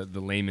us the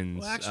layman's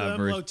Well, actually, I'm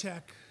version. low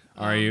tech.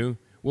 Are you?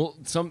 Well,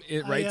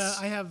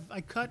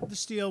 I cut the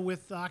steel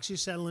with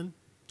oxyacetylene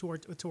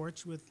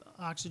torch with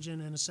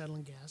oxygen and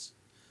acetylene gas,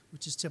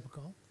 which is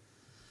typical.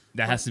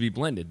 That has to be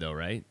blended, though,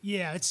 right?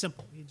 Yeah, it's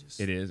simple.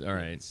 It is? All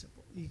right. It's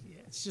simple. Yeah,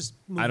 it's just.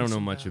 I don't know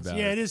moving much some about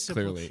valves. Yeah, it, it is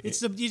simple. clearly.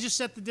 You just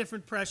set the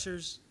different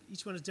pressures.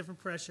 Each one has different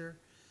pressure,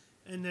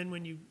 and then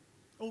when you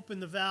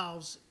open the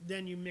valves,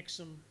 then you mix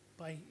them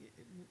by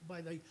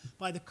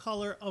the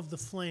color of the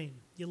flame.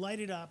 You light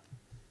it up.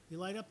 You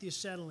light up the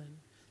acetylene.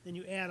 Then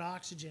you add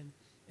oxygen,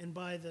 and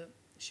by the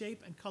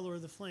shape and color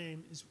of the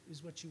flame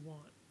is what you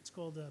want. It's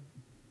called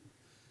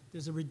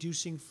there's a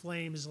reducing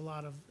flame is a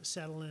lot of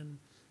acetylene,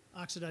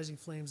 oxidizing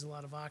flame is a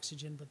lot of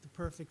oxygen, but the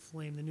perfect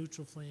flame, the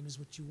neutral flame, is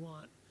what you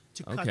want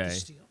to cut the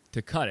steel.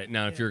 To cut it.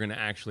 Now, if you're going to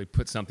actually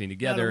put something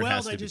together, Now, to it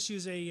has weld, to I be. just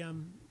use a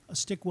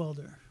stick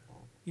welder,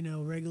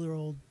 regular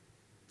old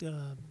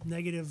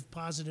negative,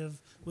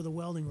 positive with a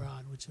welding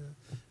rod, which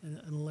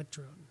an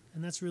electrode,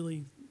 and that's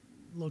really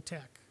low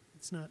tech.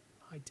 It's not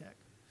high tech.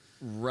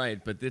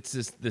 Right, but it's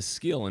just the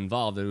skill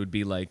involved. It would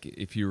be like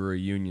if you were a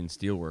union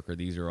steelworker.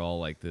 These are all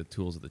like the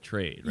tools of the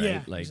trade, right?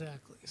 Yeah, like,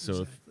 exactly.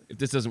 So exactly. if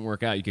this doesn't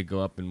work out, you could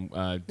go up and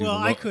do Well,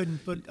 I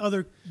couldn't, but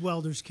other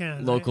welders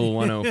can. local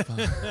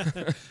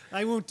 105.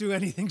 I won't do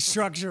anything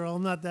structural.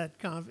 I'm not that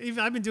confident.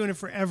 I've been doing it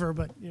forever,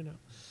 but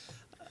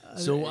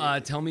So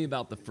tell me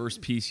about the first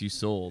piece you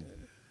sold,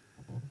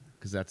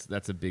 because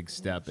that's a big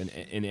step in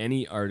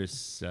any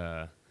artist's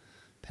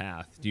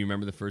path. Do you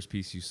remember the first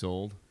piece you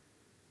sold?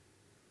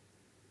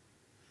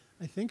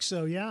 I think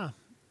so. Yeah.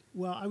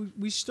 Well,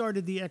 we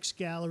started the X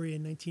Gallery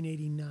in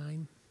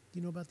 1989. Do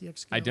you know about the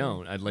X Gallery? I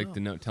don't. I'd like to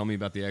know. Tell me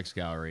about the X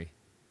Gallery.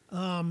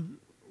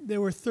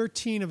 There were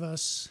 13 of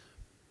us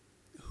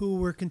who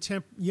were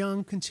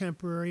young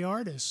contemporary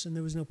artists, and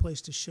there was no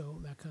place to show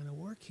that kind of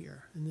work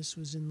here. And this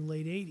was in the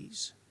late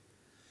 80s.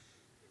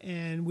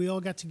 And we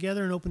all got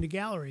together and opened a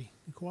gallery,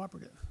 a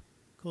cooperative,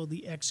 called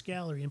the X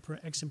Gallery,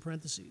 X in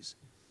parentheses.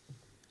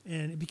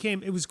 And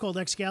it was called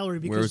X Gallery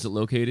because... Where was it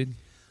located?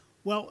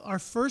 Well, our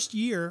first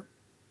year,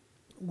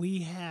 we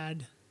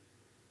had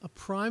a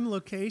prime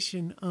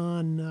location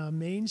on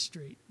Main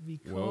Street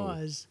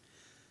because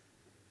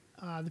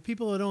the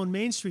people that owned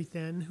Main Street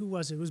then, who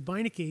was it? It was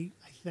Beinecke,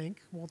 I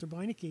think, Walter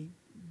Beinecke.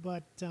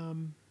 But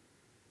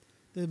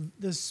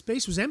the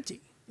space was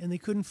empty, and they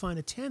couldn't find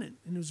a tenant.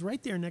 And it was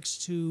right there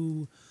next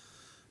to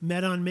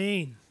Met on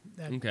Main,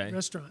 that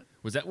restaurant.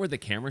 Was that where the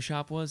camera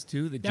shop was,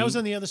 too? That was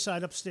on the other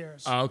side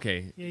upstairs. Oh,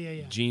 okay.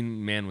 Yeah.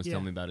 Gene Mann was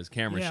telling me about his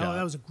camera shop. Yeah,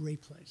 that was a great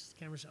place.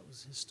 The camera shop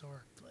was a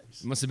historic place.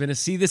 It must have been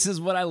this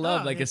is what I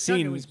love, like a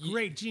scene. It was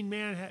great. Gene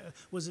Mann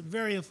was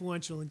very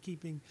influential in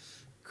keeping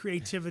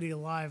creativity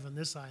alive on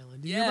this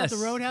island. Did you hear about the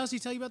Roadhouse? Did he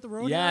tell you about the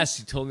Roadhouse? Yes,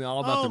 he told me all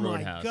about the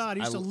Roadhouse. Oh, my God.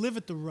 He used to live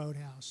at the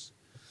Roadhouse.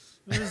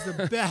 It was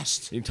the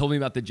best. He told me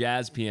about the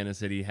jazz pianist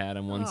that he had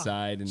on one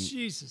side. And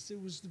Jesus,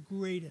 it was the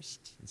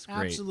greatest. It's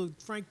great.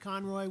 Absolute. Frank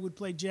Conroy would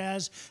play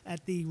jazz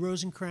at the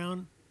Rose and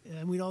Crown,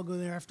 and we'd all go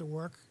there after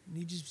work, and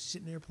he'd just be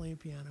sitting there playing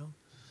piano.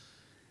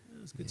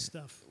 It was good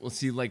stuff. Well,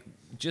 see, like,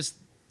 just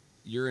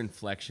your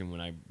inflection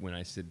when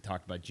I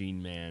talked about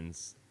Gene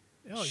Mann's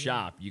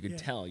shop, you could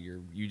tell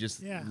you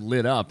just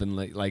lit up, and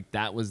like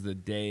that was the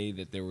day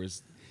that there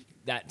was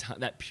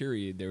that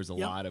period. There was a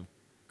lot of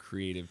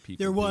creative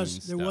people. There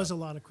was a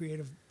lot of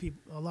creative people,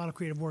 a lot of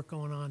creative work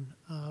going on.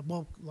 A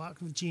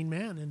lot with Gene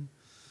Mann, and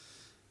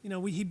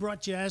he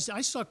brought jazz. I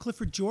saw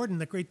Clifford Jordan,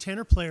 the great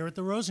tenor player, at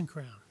the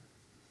Rosencrown.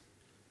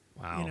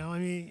 Wow. I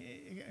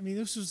mean,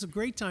 this was a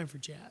great time for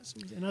jazz,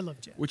 and I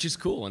love jazz. Which is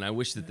cool, and I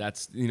wish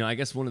that's I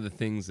guess one of the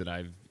things that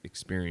I've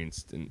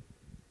experienced, and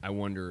I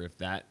wonder if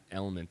that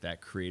element, that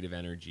creative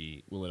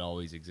energy, will it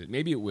always exist?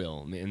 Maybe it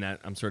will, and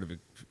that I'm sort of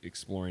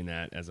exploring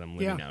that as I'm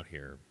living out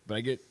here. But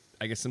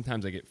I guess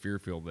sometimes I get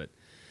fearful that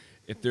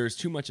if there's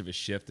too much of a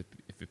shift,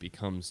 if it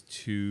becomes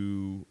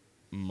too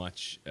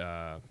much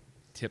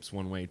tips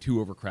one way,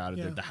 too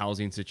overcrowded, the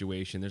housing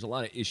situation, there's a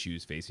lot of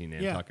issues facing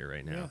Nantucket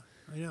right now.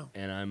 Yeah, I know.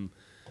 And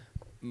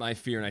my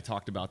fear, and I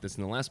talked about this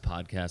in the last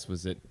podcast,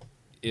 was that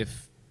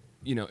if,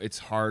 it's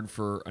hard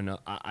for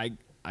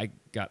I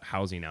got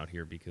housing out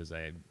here because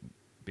I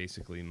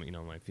basically,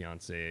 my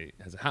fiance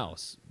has a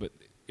house, but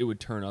it would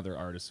turn other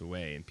artists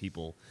away and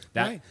people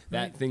that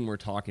thing we're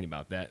talking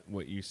about, that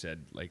what you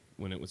said, like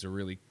when it was a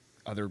really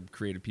other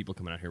creative people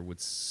coming out here,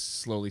 would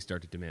slowly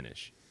start to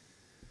diminish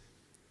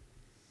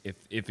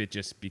if it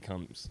just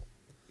becomes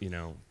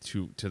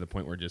to the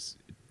point where it just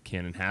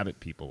can't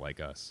inhabit people like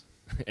us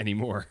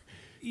anymore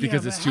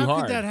because it's too hard.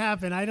 How could that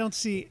happen? I don't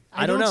see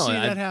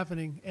that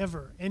happening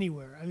ever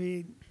anywhere. I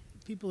mean,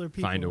 people are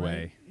people. Find a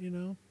way.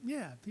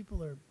 Yeah,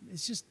 people are.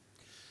 It's just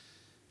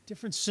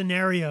different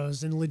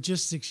scenarios and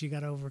logistics you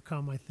got to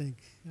overcome, I think.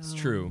 It's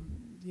true.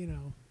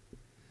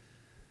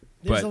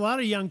 There's a lot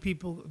of young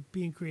people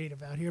being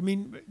creative out here. I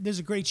mean, there's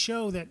a great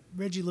show that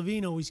Reggie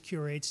Levine always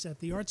curates that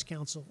the Arts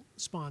Council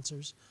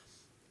sponsors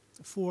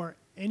for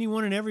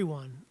anyone and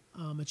everyone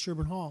at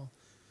Sherburne Hall.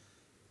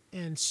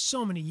 And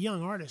so many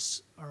young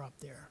artists are up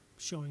there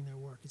showing their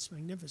work. It's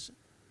magnificent.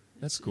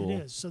 That's cool.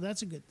 It is. So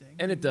that's a good thing.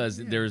 And it does.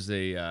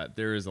 Yeah.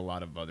 There is a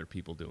lot of other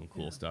people doing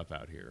cool stuff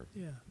out here.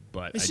 Yeah.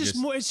 But it's just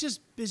more. It's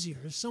just busier.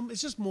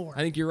 It's just more.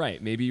 I think you're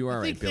right. Maybe you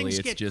are right, Billy.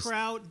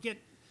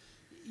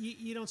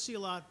 You don't see a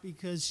lot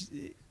because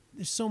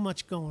there's so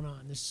much going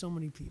on. There's so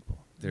many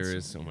people. There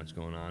is so much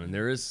going on, and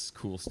there is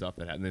cool stuff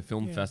that happens. The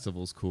film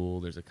festival's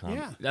cool. There's a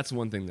comedy. Yeah. That's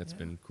one thing that's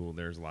been cool.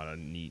 There's a lot of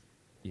neat,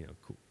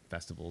 cool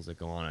festivals that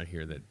go on out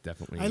here that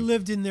definitely. I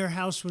lived in their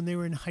house when they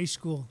were in high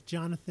school.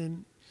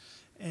 Jonathan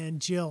and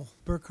Jill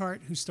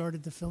Burkhart, who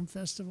started the film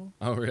festival.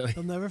 Oh, really?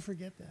 I'll never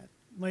forget that.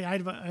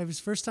 It was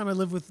the first time I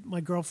lived with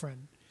my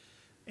girlfriend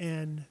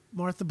and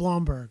Martha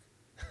Blomberg.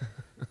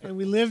 And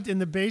we lived in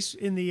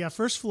the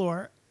first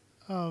floor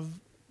of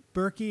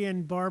Berkey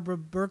and Barbara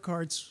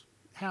Burkhart's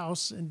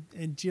house,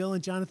 and Jill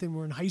and Jonathan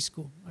were in high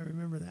school. I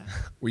remember that.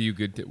 Were you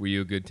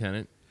a good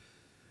tenant?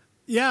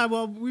 Yeah,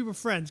 well, we were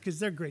friends because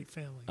they're a great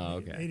family. Oh,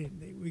 okay.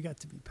 We got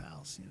to be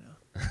pals,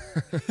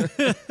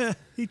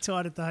 He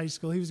taught at the high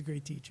school. He was a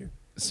great teacher.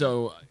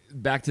 So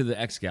back to the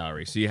X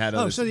Gallery. So you had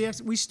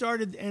we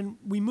started and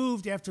we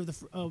moved after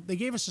they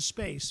gave us a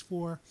space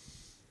for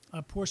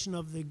a portion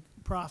of the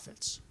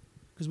profits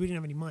because we didn't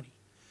have any money.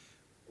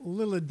 Well,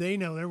 little did they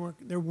know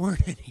there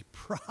weren't any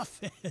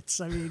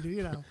profits. I mean,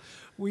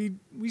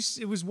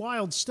 it was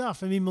wild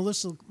stuff. I mean,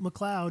 Melissa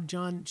McLeod,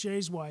 John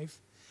Jay's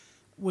wife,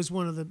 was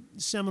one of the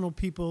seminal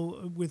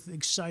people with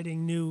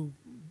exciting new,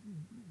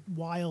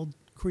 wild,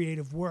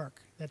 creative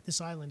work that this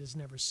island has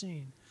never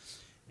seen.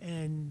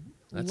 And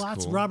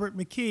That's cool. Robert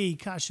McKee,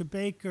 Kasha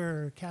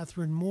Baker,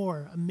 Catherine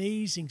Moore,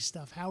 amazing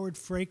stuff. Howard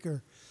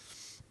Fraker.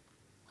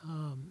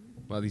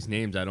 Well, these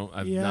names, I'm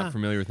not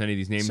familiar with any of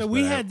these names. So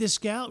we had this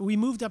we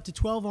moved up to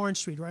 12 Orange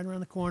Street, right around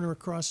the corner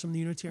across from the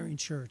Unitarian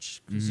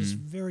Church. Because this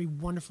very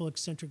wonderful,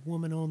 eccentric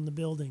woman owned the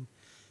building.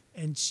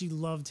 And she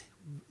loved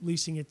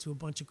leasing it to a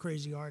bunch of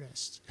crazy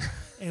artists.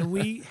 And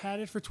we had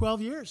it for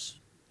 12 years.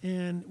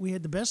 And we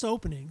had the best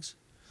openings.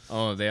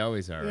 Oh, they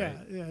always are, right?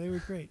 Yeah, they were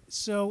great.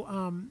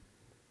 So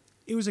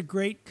it was a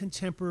great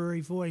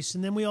contemporary voice.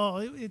 And then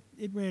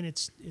it ran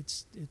its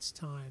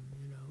time,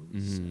 It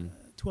was,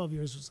 12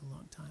 years was a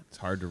long time. It's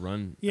hard to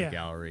run a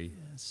gallery.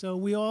 Yeah. So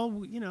we all,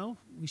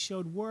 we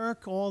showed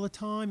work all the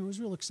time. It was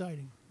real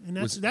exciting. And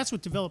that's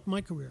what developed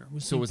my career.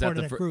 Was that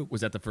the group.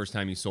 Was that the first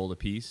time you sold a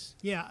piece?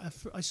 Yeah,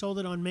 I sold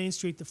it on Main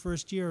Street the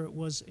first year. It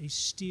was a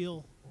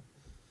steel,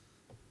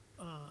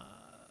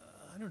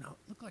 I don't know,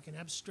 it looked like an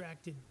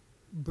abstracted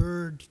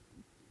bird.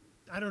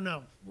 I don't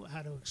know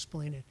how to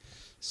explain it.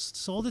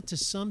 Sold it to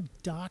some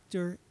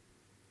doctor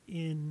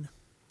in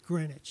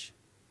Greenwich,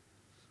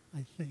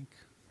 I think.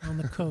 On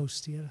the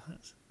coast,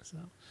 so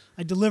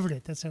I delivered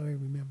it. That's how I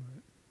remember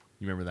it.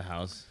 You remember the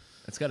house?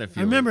 It's got to feel.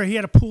 I remember he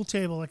had a pool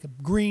table, like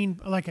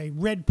a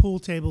red pool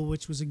table,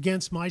 which was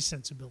against my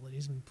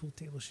sensibilities. I mean, pool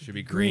tables should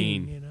be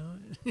green.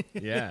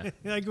 Yeah.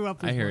 I grew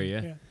up with I hear one. you.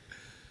 Yeah.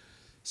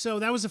 So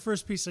that was the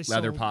first piece I sold.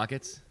 Leather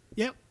pockets?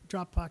 Yep.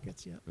 Drop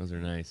pockets. Yeah. Those are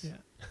nice.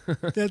 Yeah.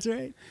 That's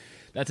right.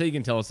 That's how you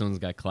can tell if someone's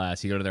got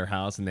class. You go to their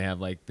house and they have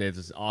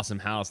this awesome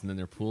house, and then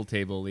their pool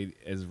table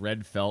is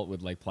red felt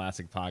with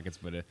plastic pockets,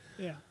 but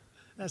yeah.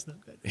 That's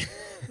not good.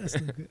 That's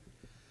not good.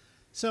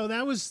 So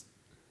that was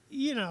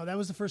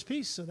the first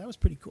piece. So that was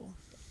pretty cool.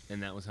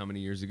 And that was how many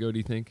years ago, do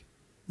you think?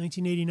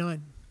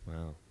 1989.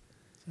 Wow.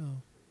 So.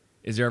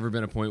 Has there ever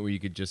been a point where you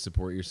could just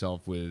support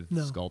yourself with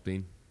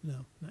sculpting?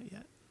 No, not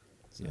yet.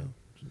 So. Yeah.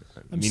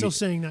 I'm still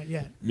saying not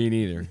yet. Me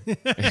neither.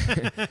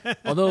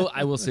 Although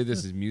I will say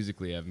this is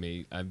musically, I've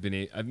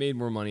made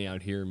more money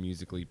out here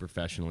musically,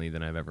 professionally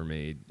than I've ever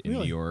made in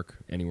New York,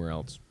 anywhere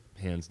else.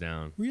 Hands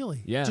down.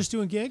 Really? Yeah. Just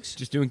doing gigs?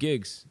 Just doing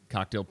gigs,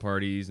 cocktail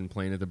parties, and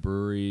playing at the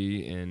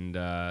brewery. And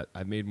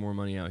I've made more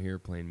money out here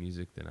playing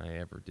music than I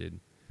ever did.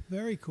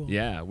 Very cool.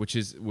 Yeah, which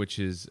is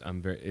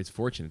it's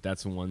fortunate.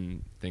 That's the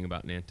one thing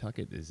about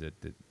Nantucket is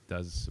that it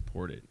does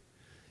support it.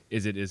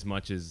 Is it as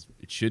much as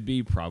it should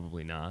be?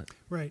 Probably not.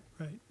 Right.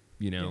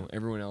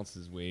 Everyone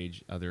else's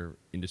wage, other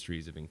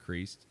industries have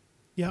increased.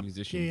 Yep.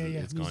 Musicians,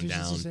 it's gone Musicians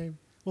down. the same.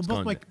 Well,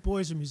 both my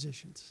boys are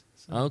musicians.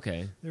 So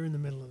Okay. they're in the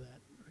middle of that.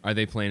 Are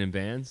they playing in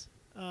bands?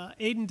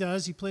 Aiden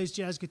does. He plays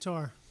jazz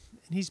guitar,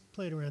 and he's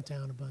played around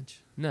town a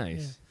bunch.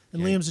 Nice. Yeah.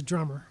 And Liam's a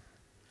drummer.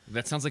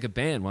 That sounds like a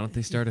band. Why don't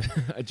they start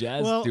a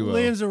jazz Well, duo?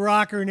 Liam's a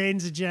rocker and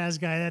Aiden's a jazz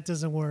guy. That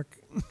doesn't work.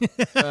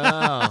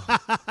 Oh.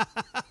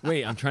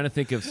 Wait, I'm trying to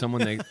think of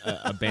someone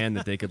a band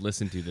that they could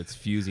listen to that's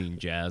fusing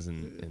jazz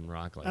and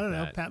rock like that. I don't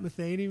know, Pat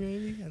Metheny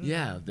maybe? I don't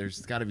know.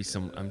 There's got to be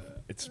some.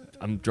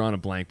 I'm drawing a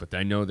blank, but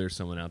I know there's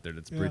someone out there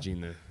that's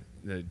bridging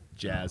the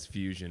jazz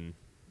fusion.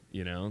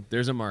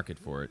 There's a market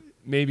for it.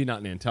 Maybe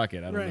not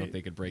Nantucket. I don't know if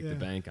they could break the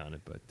bank on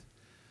it, but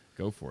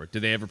go for it. Do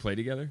they ever play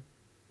together?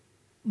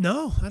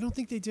 No, I don't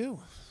think they do.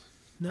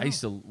 No. I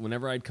used to,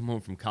 whenever I'd come home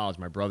from college,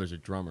 my brother's a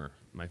drummer.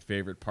 My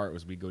favorite part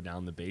was we'd go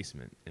down the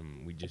basement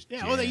and we just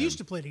Yeah, jam. well, they used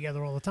to play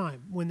together all the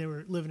time when they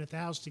were living at the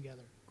house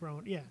together.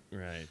 Growing, yeah.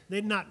 Right.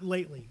 They're not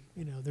lately.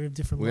 They're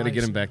different. We got to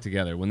get them lives back now.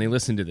 together. When they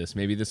listen to this,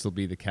 maybe this will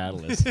be the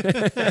catalyst.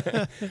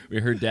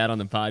 We heard Dad on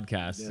the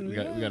podcast. We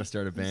got to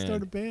start a band.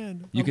 Start a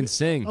band. You can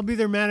sing. I'll be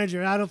their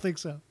manager. I don't think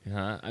so.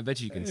 I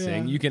bet you can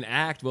sing. You can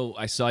act. Well,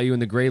 I saw you in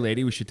The Gray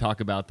Lady. We should talk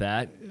about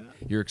that.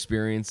 Your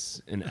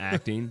experience in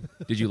acting.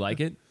 Did you like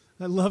it?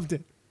 I loved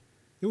it.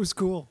 It was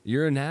cool.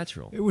 You're a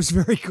natural. It was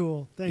very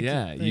cool. Thank you.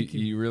 Yeah, Thank you.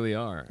 you really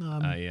are.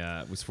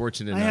 I was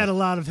fortunate I enough. had a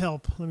lot of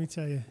help, let me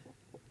tell you.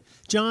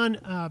 John,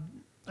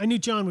 I knew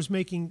John was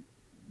making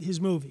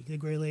his movie, The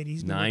Gray Lady.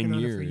 He's been 9 working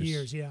on years. it for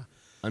years, yeah.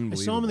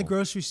 Unbelievable. I saw him in the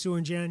grocery store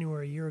in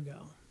January a year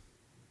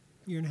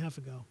and a half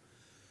ago.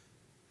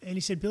 And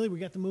he said, Billy, we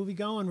got the movie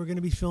going. We're going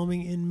to be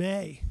filming in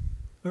May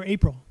or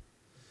April.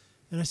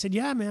 And I said,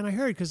 yeah, man, I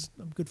heard, because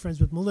I'm good friends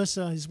with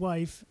Melissa, his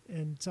wife.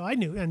 And so I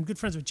knew, and good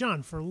friends with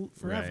John forever,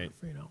 Right.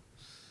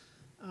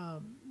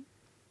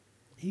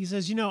 He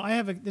says,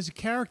 there's a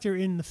character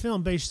in the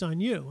film based on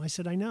you. I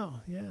said, I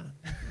know, yeah.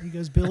 He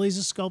goes, Billy's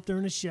a sculptor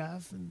and a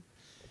chef. And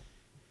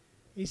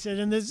he said,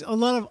 and there's a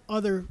lot of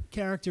other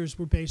characters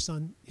were based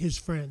on his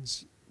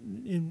friends.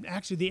 In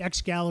actually the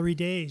X Gallery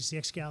days, the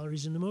X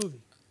Gallery's in the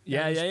movie.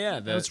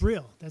 That's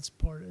real. That's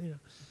part of,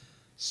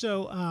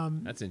 So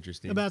That's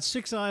interesting. about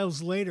 6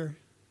 aisles later,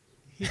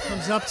 he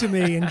comes up to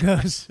me and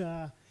goes,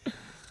 I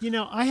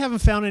haven't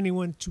found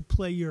anyone to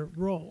play your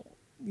role.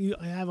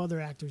 I have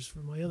other actors for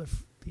my other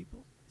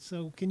people.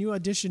 So can you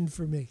audition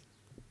for me?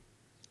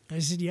 I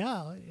said,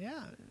 yeah,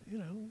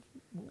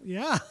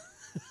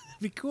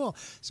 be cool.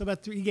 So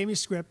he gave me a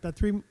script. About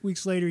 3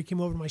 weeks later, he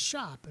came over to my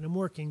shop, and I'm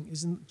working.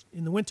 Is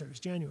in the winter. It's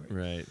January.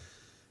 Right.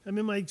 I'm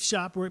in my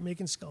shop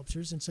making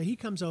sculptures, and so he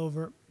comes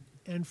over,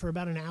 and for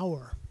about an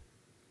hour,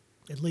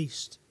 at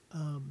least,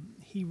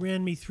 he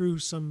ran me through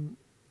some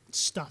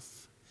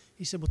stuff.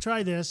 He said, well,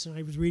 try this, and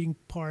I was reading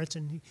parts,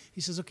 and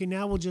he says, okay,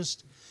 now we'll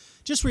just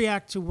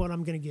react to what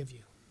I'm going to give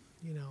you,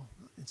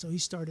 And so he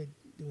started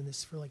doing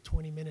this for like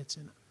 20 minutes,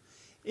 and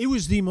it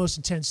was the most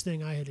intense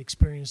thing I had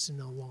experienced in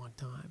a long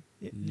time.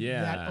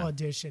 That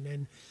audition.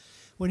 And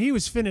when he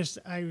was finished,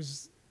 I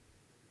was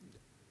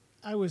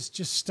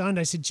just stunned.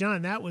 I said,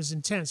 John, that was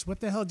intense. What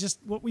the hell?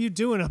 What were you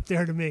doing up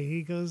there to me?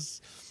 He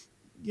goes,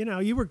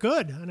 you were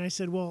good. And I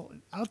said, well,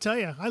 I'll tell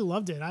you, I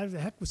loved it. I have the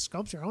heck with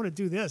sculpture. I want to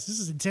do this. This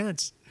is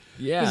intense.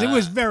 Yeah. Because it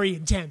was very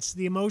intense.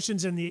 The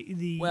emotions and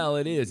the Well,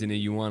 it is. And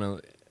you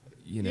want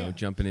to,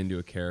 jumping into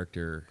a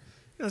character.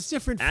 It's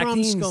different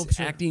from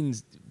sculpture.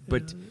 Acting's,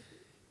 but,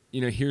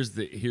 here's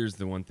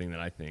the one thing that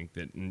I think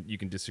that and you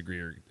can disagree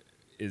or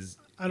is.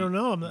 I don't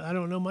know. I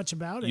don't know much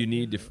about it. You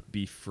need to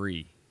be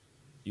free.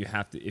 You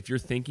have to, if you're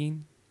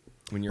thinking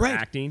when you're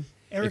acting.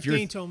 Eric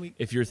Dane told me.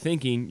 If you're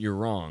thinking, you're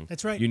wrong.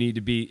 That's right. You need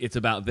to be, it's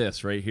about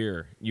this right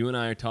here. You and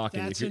I are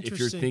talking. That's if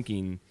you're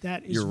thinking,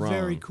 that is you're wrong.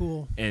 Very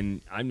cool.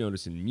 And I'm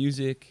noticing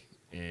music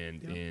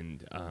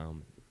and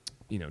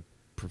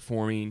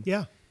performing.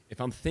 Yeah.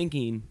 If I'm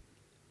thinking,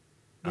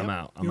 I'm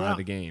out. I'm out of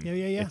the game.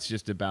 Yeah. It's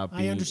just about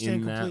being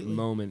in that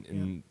moment.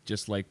 And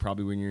just like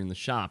probably when you're in the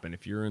shop. And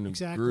if you're in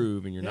the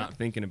groove and you're not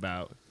thinking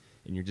about,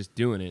 and you're just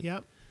doing it.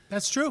 Yep.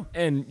 That's true.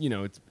 And,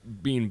 it's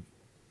being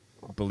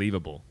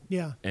believable.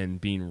 Yeah. And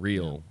being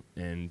real.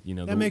 Yeah. And,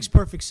 that makes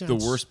perfect sense.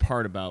 The worst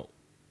part about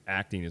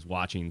acting is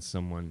watching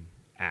someone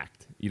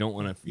act. You don't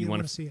want to. You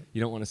want to see it.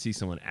 You don't want to see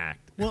someone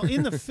act. Well,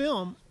 in the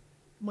film,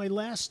 my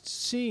last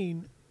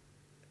scene,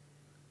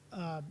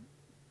 I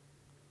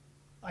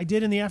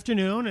did in the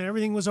afternoon, and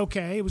everything was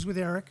okay. It was with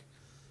Eric,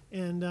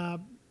 and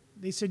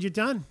they said, "You're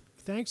done.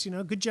 Thanks.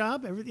 Good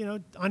job."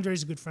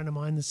 Andre's a good friend of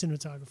mine, the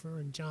cinematographer,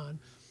 and John.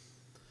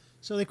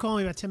 So they called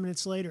me about 10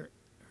 minutes later,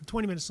 or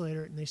 20 minutes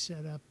later, and they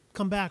said,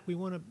 come back. We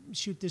want to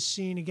shoot this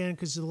scene again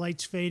because the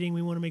light's fading.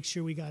 We want to make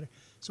sure we got it.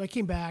 So I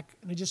came back,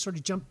 and I just sort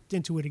of jumped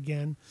into it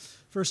again.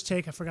 First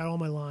take, I forgot all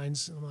my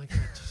lines. And I'm like, oh,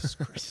 Jesus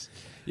Christ.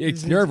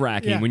 It's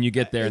nerve-wracking when you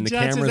get there and the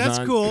camera's on. That's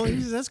cool. He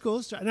says, that's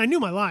cool. And I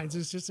knew my lines.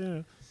 It's just,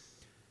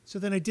 So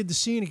then I did the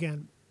scene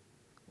again,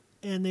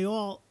 and they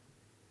all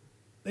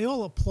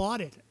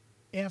applauded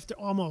after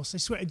almost. I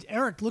swear,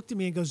 Eric looked at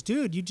me and goes,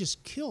 dude, you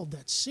just killed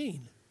that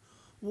scene.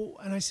 well,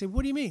 and I said,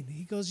 what do you mean?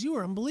 He goes, you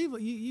were unbelievable.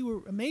 You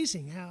were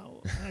amazing.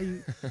 How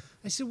you?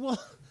 I said,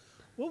 well,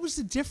 what was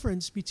the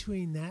difference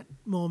between that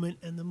moment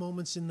and the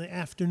moments in the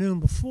afternoon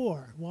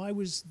before? Why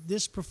was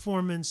this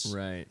performance?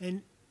 Right.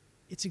 And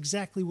it's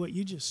exactly what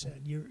you just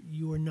said.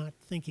 You were not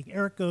thinking.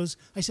 Eric goes,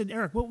 I said,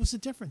 Eric, what was the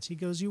difference? He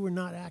goes, you were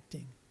not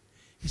acting.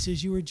 He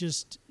says, you were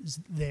just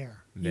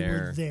there. You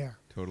were there.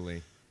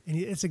 Totally. And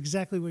it's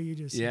exactly what you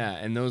just said. Yeah,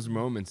 and those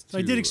moments too. So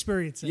I did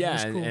experience it.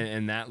 Yeah, it was cool.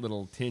 and that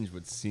little tinge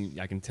would seem.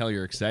 I can tell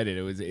you're excited.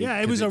 It was.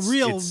 It was a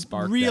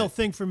real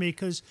thing for me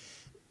because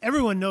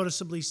everyone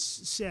noticeably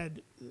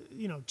said,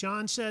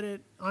 John said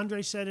it,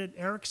 Andre said it,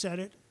 Eric said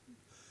it.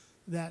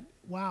 That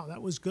wow,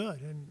 that was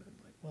good. And I'm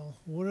like, well,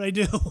 what did I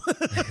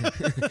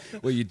do?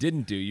 Well, you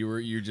didn't do.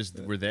 You just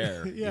were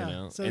there.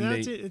 Yeah. So and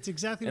that's it. It's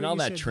exactly. And what all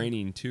you that said.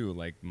 training too,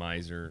 like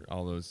Miser,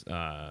 all those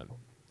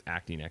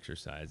acting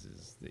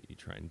exercises that you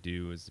try and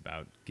do is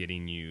about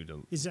getting you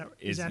to. Is that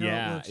how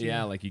it works?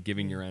 Yeah, like you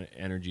giving your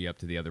energy up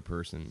to the other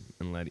person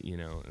and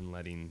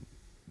letting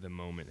the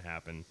moment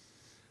happen.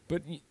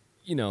 But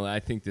I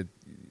think that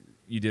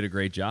you did a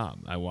great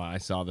job. I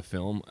saw the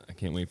film. I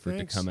can't wait for it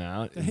to come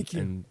out. Thank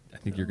you. And I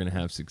think you're going to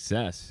have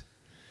success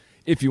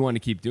if you want to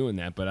keep doing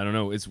that. But I don't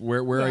know. It's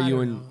where are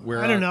you in?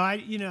 Where I don't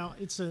know.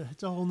 It's a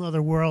whole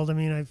nother world. I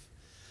mean,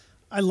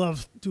 I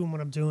love doing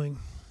what I'm doing.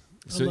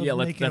 So I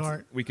love making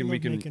art. We can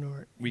making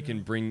art, we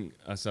can bring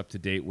us up to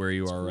date where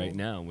you are right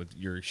now with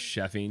your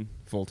chefing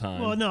full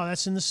time. Well, no,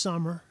 that's in the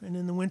summer, and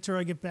in the winter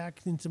I get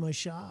back into my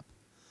shop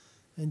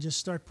and just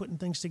start putting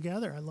things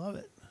together. I love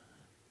it.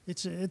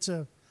 It's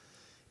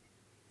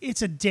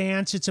a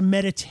dance. It's a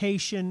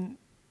meditation.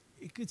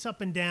 It's up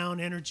and down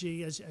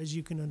energy, as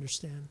you can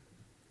understand.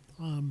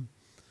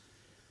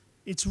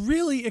 It's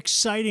really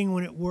exciting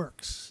when it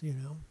works,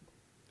 And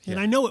Yeah.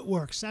 I know it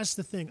works. That's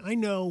the thing. I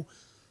know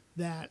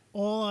that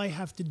all I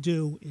have to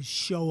do is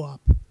show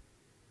up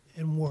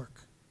and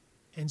work,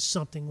 and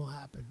something will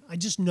happen. I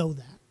just know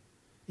that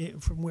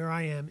from where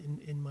I am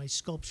in my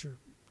sculpture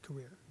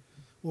career,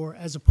 or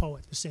as a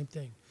poet, the same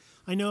thing.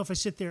 I know if I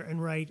sit there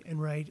and write and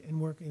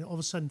work, all of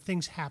a sudden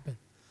things happen.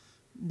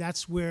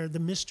 That's where the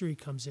mystery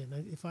comes in.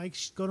 If I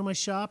go to my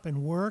shop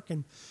and work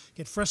and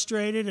get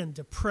frustrated and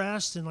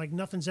depressed and like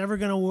nothing's ever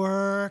going to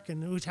work,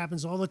 and it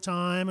happens all the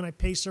time, and I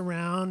pace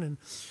around and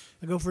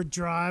I go for a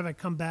drive, I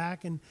come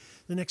back, and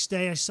the next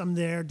day I'm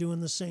there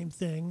doing the same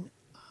thing.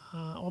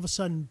 All of a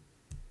sudden,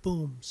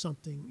 boom,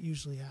 something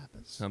usually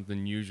happens.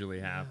 Something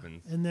usually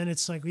happens. And then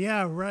it's like,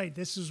 yeah, right,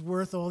 this is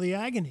worth all the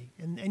agony.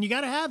 And you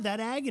got to have that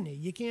agony.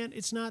 You can't,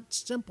 it's not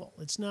simple.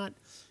 It's not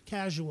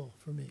casual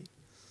for me.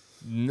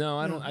 No,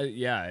 I don't.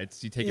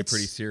 You take it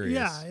pretty serious.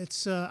 Yeah,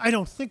 it's. I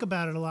don't think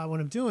about it a lot when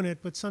I'm doing it,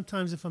 but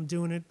sometimes if I'm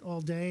doing it all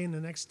day and the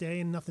next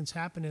day and nothing's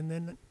happening,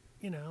 then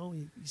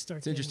you start.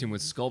 It's interesting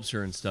with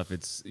sculpture and stuff.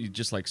 It's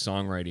just like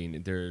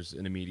songwriting. There's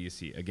an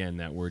immediacy. Again,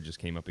 that word just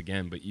came up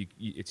again, but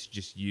it's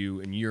just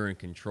you and you're in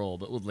control.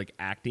 But with like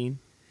acting,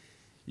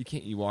 you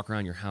can't. You walk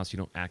around your house. You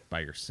don't act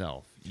by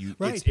yourself.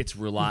 Right. It's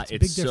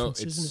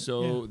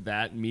Yeah.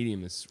 that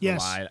medium is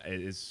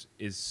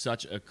is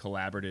such a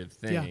collaborative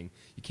thing. Yeah.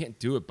 You can't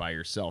do it by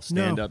yourself.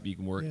 Stand No. up. You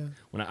can work. Yeah.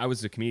 When I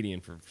was a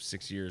comedian for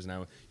 6 years,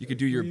 and you could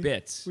do your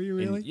bits. Were you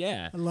really?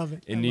 Yeah. I love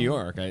it. In New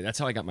York, that's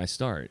how I got my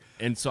start.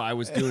 And so I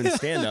was doing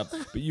stand up,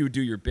 but you would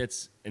do your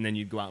bits, and then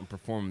you'd go out and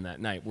perform them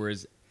that night.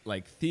 Whereas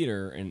like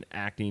theater and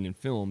acting and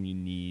film, you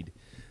need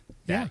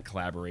that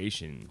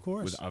collaboration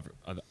with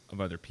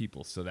other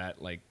people. So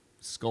that like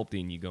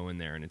sculpting, you go in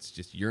there and it's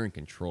just you're in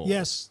control.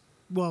 Yes.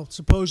 Well,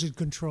 supposed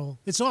control.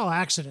 It's all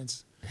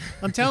accidents.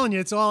 I'm telling you,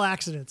 it's all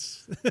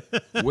accidents.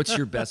 What's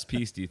your best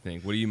piece, do you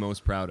think? What are you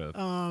most proud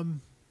of?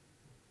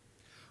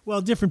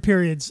 Well, different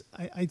periods.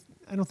 I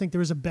don't think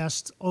there is a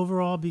best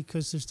overall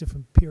because there's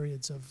different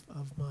periods of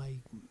my,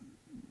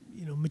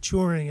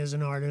 maturing as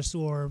an artist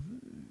or,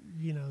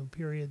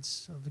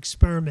 periods of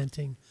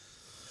experimenting.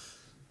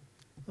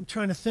 I'm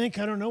trying to think.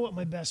 I don't know what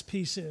my best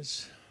piece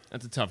is.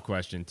 That's a tough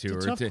question, too.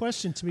 It's a tough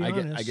question, to be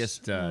honest. I guess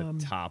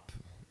top.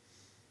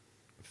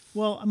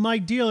 Well, my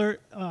dealer,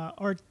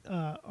 Art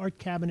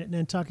Cabinet in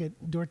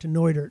Nantucket, Dorton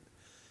Neudert,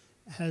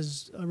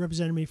 has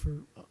represented me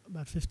for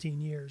about 15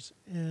 years,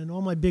 and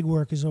all my big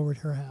work is over at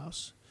her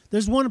house.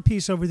 There's one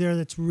piece over there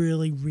that's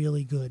really,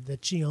 really good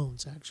that she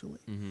owns,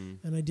 actually,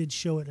 and I did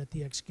show it at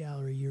the X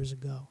Gallery years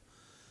ago.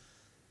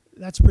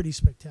 That's pretty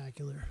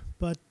spectacular.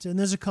 And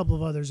there's a couple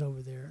of others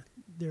over there.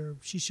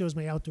 She shows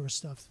my outdoor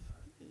stuff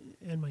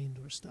and my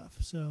indoor stuff.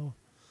 So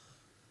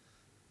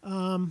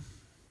I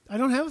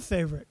don't have a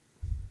favorite,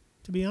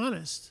 to be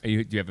honest. Do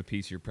you have a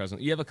piece you're present?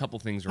 You have a couple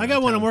things around I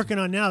got one I'm town. working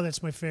on now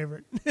that's my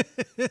favorite.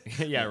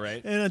 Yeah, right.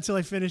 And until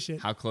I finish it.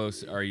 How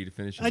close are you to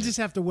finishing I it? just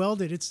have to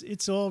weld it.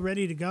 It's all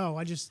ready to go.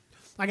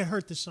 I got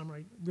hurt this summer.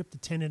 I ripped the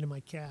tendon in my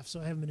calf, so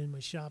I haven't been in my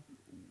shop.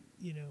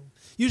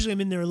 Usually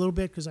I'm in there a little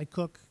bit because I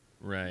cook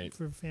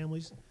for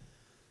families.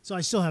 So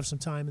I still have some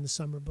time in the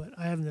summer, but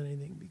I haven't done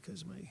anything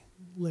because of my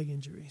leg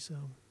injury. So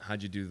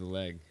how'd you do the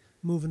leg?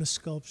 Moving a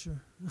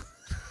sculpture.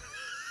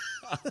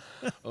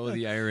 Oh,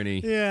 the irony.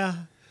 Yeah.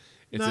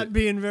 Not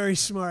being very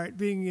smart,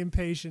 being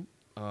impatient.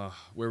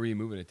 Where were you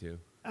moving it to?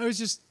 I was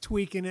just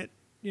tweaking it.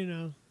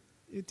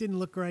 It didn't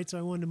look right, so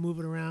I wanted to move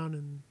it around,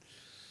 and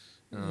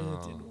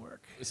it didn't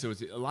work. So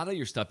a lot of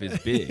your stuff is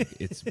big.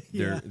 It's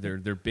Yeah. they're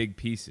big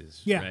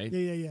pieces, Yeah, right?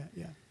 yeah.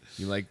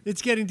 You like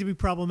It's getting to be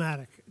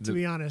problematic, to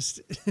be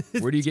honest.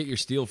 where do you get your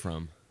steel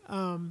from?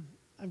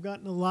 I've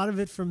gotten a lot of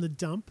it from the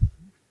dump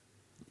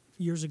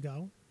years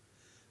ago.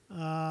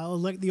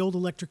 The old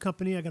electric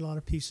company, I got a lot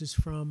of pieces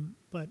from.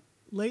 But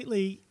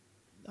lately,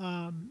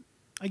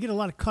 I get a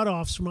lot of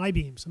cutoffs from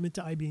I-beams. I'm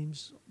into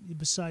I-beams.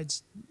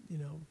 Besides,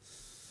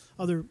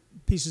 other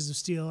pieces of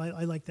steel,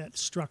 I like that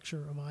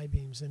structure of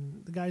I-beams.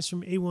 And the guys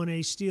from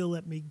A1A Steel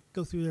let me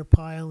go through their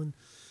pile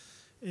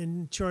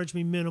and charge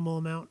me minimal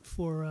amount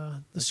for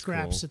the That's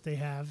scraps cool. that they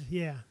have.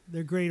 Yeah,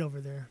 they're great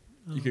over there.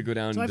 You could go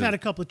down. So I've had a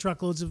couple of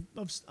truckloads of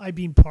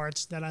I-beam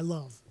parts that I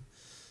love.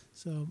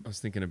 So I was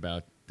thinking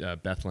about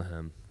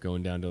Bethlehem,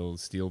 going down to old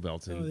steel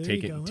belts and there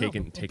taking you go.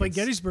 taking Up by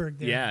Gettysburg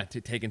there. Yeah,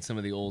 taking some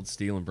of the old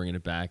steel and bringing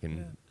it back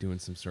and doing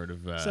some sort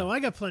of. So I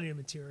got plenty of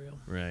material.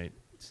 Right.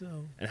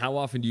 So And how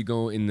often do you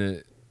go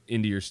into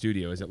your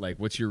studio? Is it like,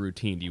 what's your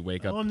routine? Do you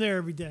wake up I'm there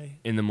every day.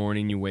 in the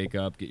morning? You wake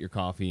up, get your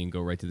coffee, and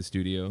go right to the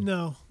studio,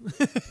 No.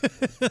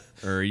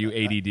 or are you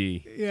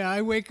ADD? Yeah,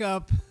 I wake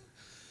up.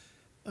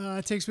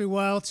 It takes me a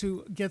while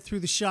to get through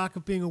the shock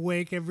of being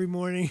awake every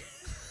morning.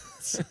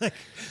 It's like,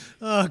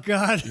 oh,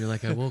 God. You're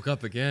like, I woke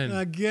up again.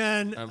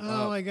 Again. I'm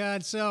Oh, up. my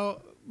God.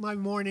 So my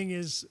morning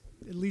is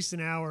at least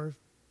an hour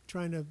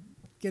trying to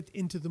get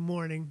into the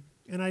morning.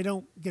 And I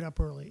don't get up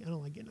early. I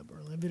don't like getting up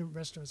early. I've been in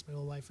restaurants my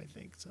whole life, I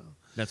think. So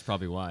That's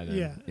probably why. Then.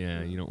 Yeah.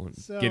 Yeah. You don't want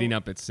So- getting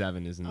up at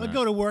 7 isn't. I'll that-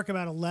 go to work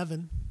about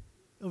 11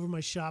 over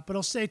my shop, but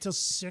I'll stay till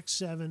 6,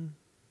 7,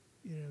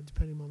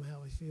 depending on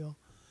how I feel.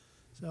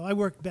 So I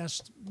work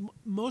best.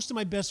 Most of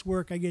my best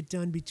work I get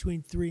done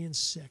between 3 and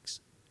 6.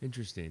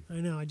 Interesting.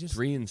 I know. I just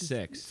 3 and just-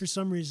 6. for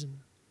some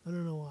reason. I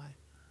don't know why.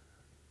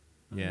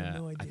 I Yeah, have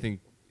no I idea. think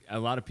a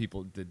lot of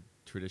people did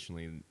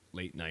traditionally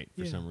late night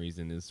for Yeah. some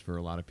reason is for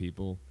a lot of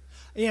people.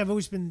 Yeah, I've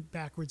always been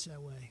backwards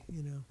that way.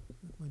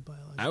 With my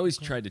biological. I always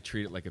clock. tried to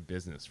treat it like a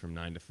business from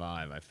 9 to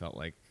 5. I felt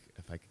like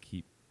if I could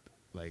keep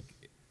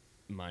like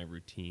my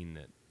routine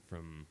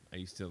I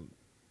used to,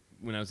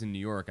 when I was in New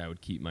York, I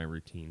would keep my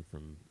routine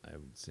from, I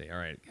would say, all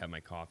right, have my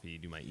coffee,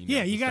 do my emails.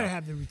 Yeah, you and got to stuff.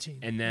 have the routine.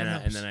 And then That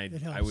and helps. then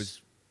It I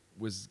helps.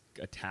 was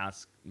a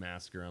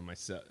taskmaster on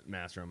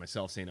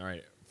myself, saying, all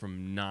right,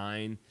 from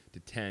 9 to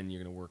 10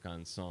 you're going to work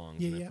on songs,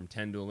 Yeah, and then yeah. from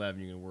 10 to 11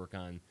 you're going to work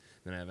on.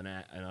 Then I have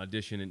an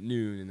audition at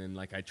noon, and then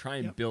like I try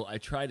and Yep. I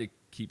try to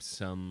keep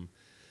some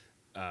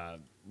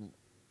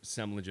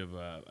semblance of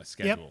a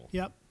schedule.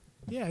 Yep.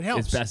 Yeah, it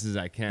helps. As best as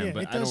I can, Yeah,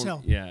 but it I does don't.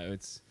 help. Yeah,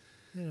 it's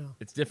You know.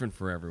 different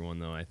for everyone,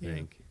 though. I Yeah.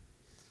 think.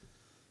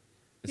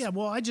 Yeah,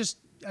 well,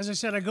 as I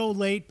said, I go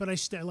late, but I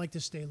like to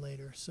stay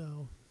later.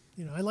 So,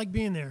 I like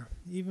being there.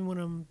 Even when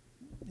I'm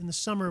in the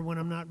summer, when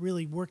I'm not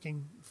really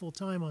working full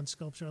time on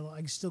sculpture, I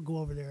can still go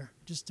over there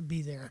just to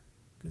be there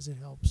because it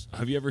helps.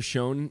 Have you ever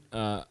shown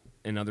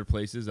in other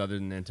places other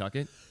than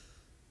Nantucket?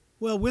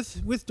 Well,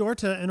 with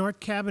Dorta and Art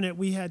Cabinet,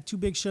 we had 2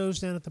 big shows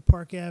down at the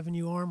Park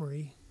Avenue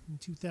Armory in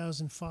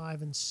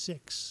 2005 and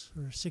 6,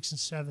 or 6 and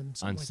 7.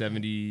 On like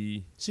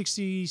 70,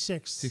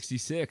 66.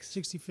 66.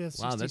 65th.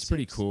 Wow, that's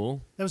pretty 66th.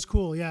 cool. That was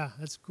cool. Yeah,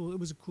 that's cool. It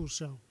was a cool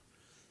show.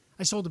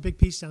 I sold a big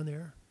piece down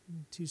there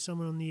to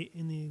someone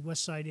in the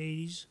West Side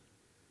 80s.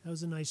 That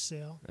was a nice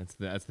sale.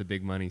 That's the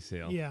big money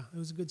sale. Yeah, it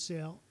was a good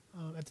sale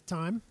at the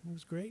time. It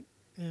was great,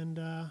 and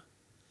it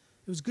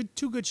was good.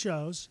 2 good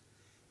shows,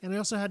 and I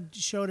also had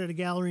showed at a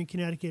gallery in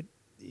Connecticut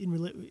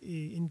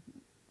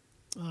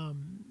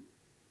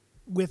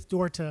with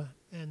Dorta,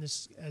 and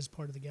this as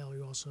part of the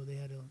gallery. Also, they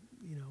had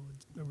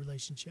a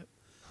relationship.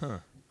 Huh.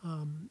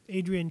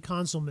 Adrienne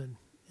Conselman,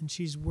 and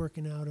she's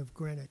working out of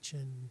Greenwich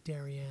and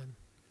Darien,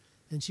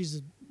 and she's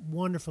a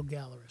wonderful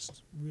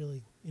gallerist.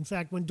 Really, in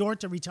fact, when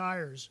Dorta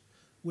retires,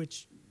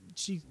 which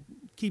she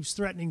keeps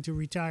threatening to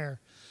retire,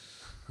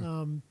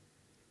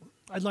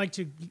 I'd like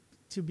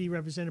to be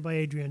represented by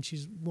Adrienne.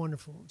 She's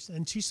wonderful,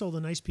 and she sold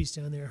a nice piece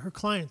down there. Her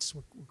clients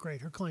were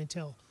great. Her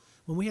clientele.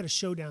 When we had a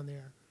show down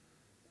there,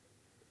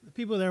 the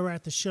people that were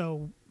at the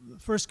show,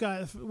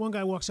 one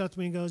guy walks up to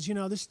me and goes,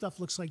 "This stuff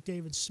looks like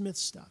David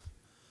Smith's stuff."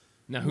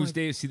 Now, I'm who's like-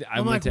 Dave? See, I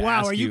I'm meant like, to "Wow,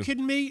 ask are you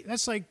kidding me?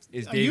 That's like,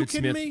 Is are you David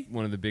kidding Smith me?"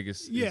 one of the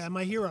biggest? Yeah,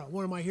 my hero,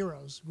 one of my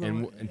heroes.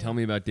 And tell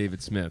me about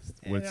David Smith.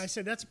 And I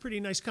said, "That's a pretty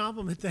nice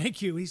compliment,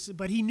 thank you." He said,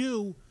 but he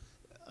knew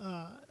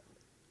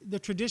the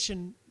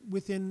tradition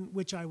within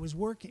which I was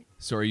working.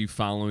 So are you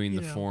following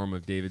the You know. form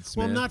of David Smith?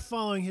 Well, I'm not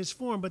following his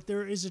form, but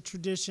there is a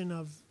tradition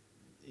of,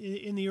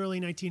 in the early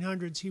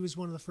 1900s, he was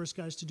one of the first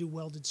guys to do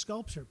welded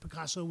sculpture.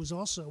 Picasso was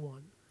also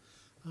one.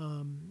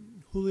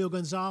 Julio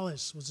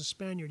Gonzalez was a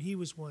Spaniard. He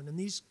was one. And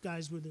these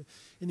guys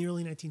in the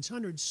early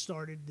 1900s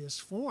started this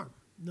form.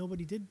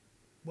 Nobody did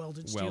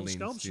welded steel Welding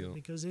sculpture steel.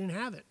 because they didn't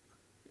have it.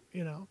 They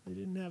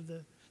didn't have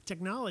the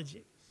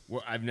technology.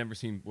 Well, I've never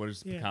seen. What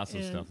is Yeah, Picasso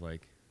and- stuff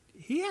like?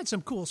 He had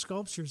some cool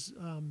sculptures.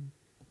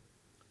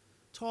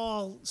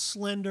 tall,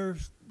 slender,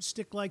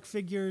 stick-like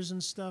figures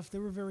and stuff. They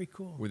were very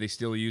cool. Were they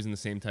still using the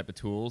same type of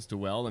tools to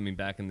weld? I mean,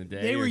 back in the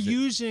day? They were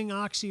using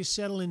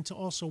oxyacetylene to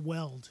also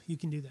weld. You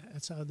can do that.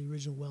 That's how the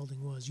original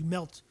welding was. You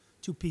melt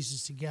two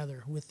pieces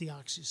together with the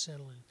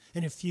oxyacetylene,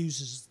 and it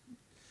fuses.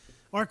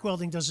 Arc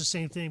welding does the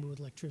same thing, but with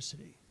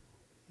electricity.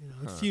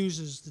 It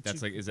fuses the two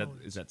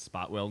components. Is that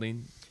spot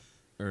welding?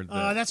 Or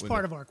that's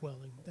part of arc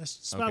welding. That's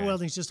spot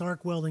welding is just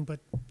arc welding, but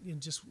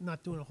just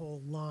not doing a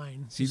whole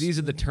line. See, these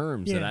are the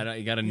terms that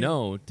you got to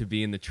know to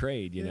be in the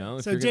trade. You know.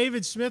 So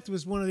David Smith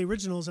was one of the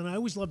originals, and I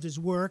always loved his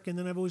work. And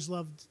then I've always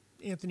loved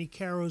Anthony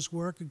Caro's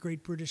work, a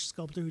great British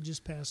sculptor who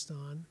just passed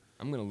on.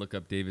 I'm going to look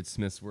up David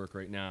Smith's work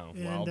right now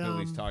while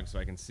Billy's talking so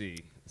I can see.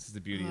 This is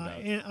the beauty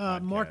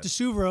about Mark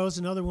DeSuvero is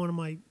another one of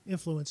my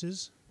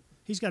influences.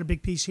 He's got a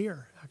big piece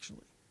here,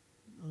 actually,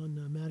 on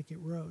Matticat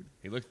Road.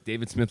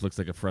 David Smith looks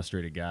like a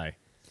frustrated guy.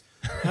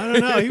 I don't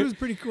know. He was a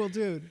pretty cool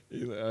dude.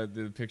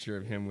 The picture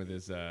of him with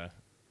his,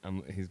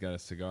 he's got a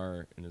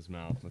cigar in his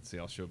mouth. Let's see.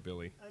 I'll show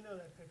Billy. I know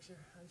that picture.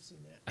 I've seen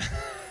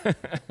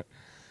that.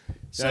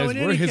 So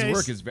his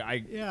work is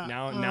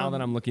now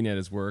that I'm looking at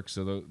his work.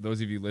 So those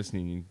of you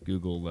listening, you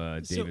Google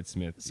David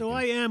Smith. So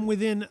I am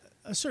within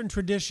a certain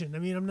tradition. I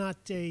mean, I'm not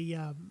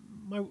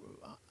I'm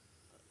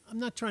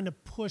not trying to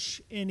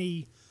push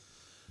any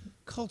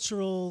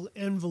cultural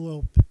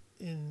envelope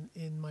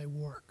in my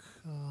work.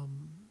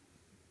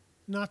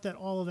 Not that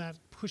all of that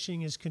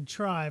pushing is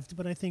contrived,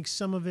 but I think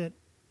some of it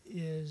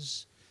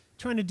is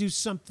trying to do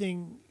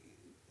something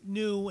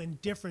new and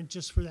different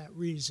just for that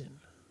reason.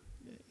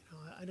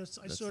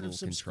 I sort of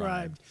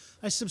subscribe.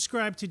 I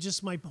subscribe to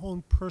just my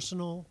own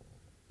personal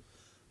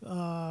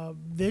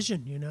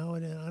vision, and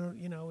I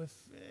don't, if.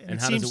 And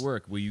how does it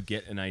work? Will you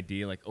get an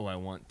idea like, I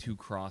want two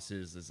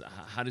crosses?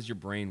 How does your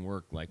brain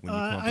work? Like when you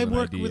come up with an idea? I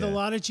work with a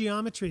lot of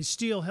geometry.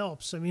 Steel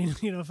helps. I mean,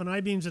 if an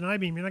I-beam's an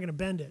I-beam, you're not going to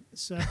bend it.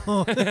 So.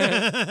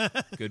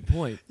 Good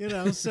point.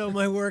 So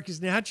my work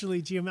is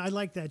naturally I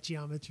like that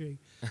geometry,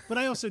 but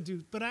I also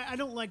do. But I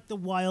don't like the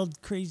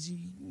wild,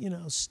 crazy,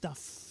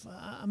 stuff.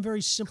 I'm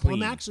very simple.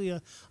 Clean. I'm actually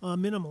a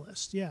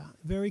minimalist. Yeah,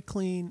 very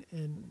clean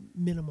and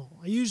minimal.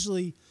 I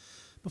usually,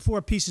 before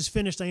a piece is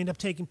finished, I end up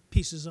taking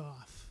pieces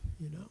off.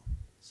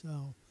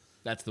 So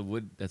that's the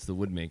wood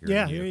maker.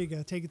 Yeah, there you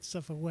go. Taking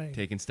stuff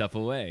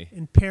away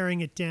and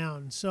paring it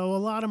down. So a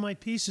lot of my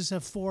pieces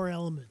have 4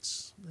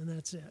 elements, and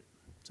that's it.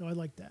 So I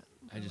like that.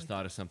 I just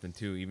thought of something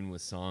too. Even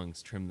with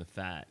songs, trim the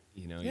fat.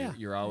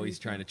 You're always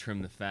trying to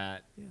trim the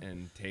fat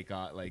and take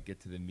out,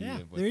 get to the meat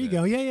of what. There you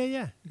go.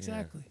 Yeah.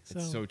 Exactly. Yeah.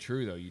 It's so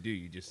true though. You do.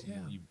 You just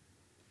you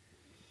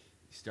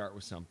start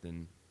with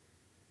something,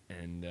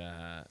 and.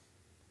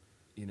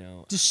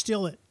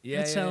 Distill it.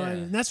 That's how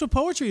and that's what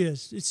poetry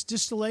is. It's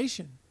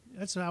distillation.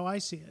 That's how I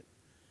see it.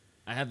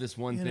 I have this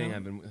one thing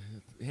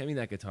hand me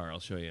that guitar.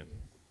 I'll show you.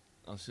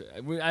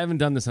 I haven't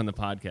done this on the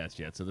podcast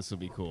yet, so this will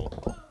be cool.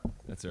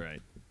 That's all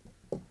right.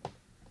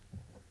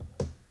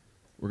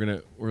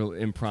 We're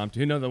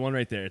impromptu. No, the one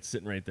right there. It's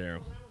sitting right there.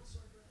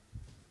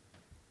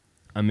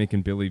 I'm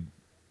making Billy.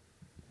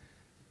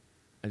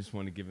 I just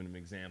want to give him an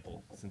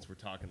example since we're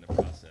talking the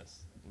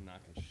process. I'm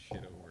knocking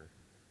shit over.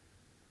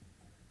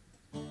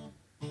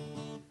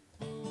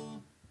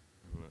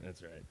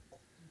 That's right.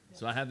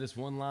 So I have this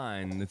one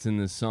line that's in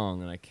this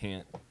song, and I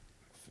can't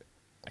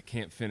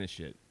finish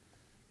it.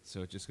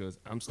 So it just goes,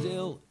 I'm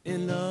still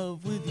in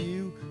love with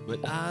you,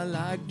 but I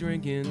like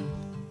drinking.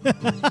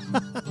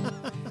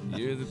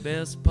 You're the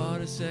best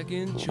part of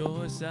second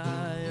choice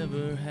I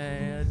ever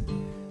had.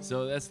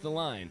 So that's the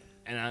line.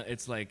 And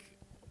it's like,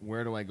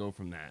 where do I go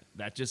from that?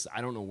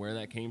 I don't know where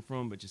that came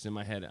from, but just in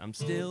my head, I'm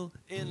still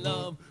in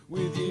love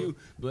with you,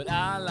 but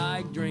I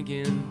like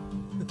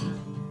drinking.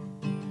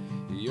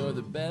 You're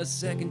the best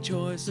second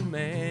choice a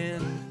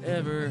man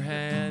ever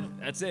had.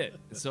 That's it.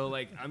 So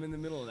I'm in the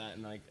middle of that,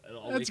 and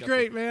that's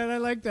great, man. I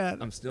like that.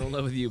 I'm still in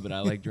love with you, but I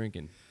like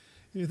drinking.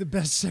 You're the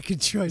best second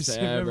choice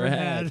I've ever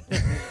had.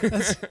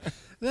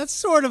 That's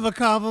sort of a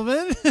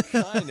compliment.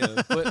 Kind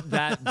of,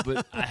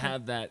 but I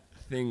have that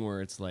thing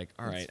where it's like,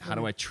 all right, how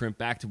do I trim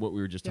back to what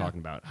we were just talking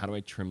about? How do I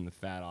trim the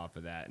fat off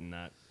of that and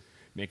not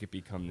make it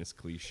become this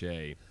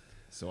cliche?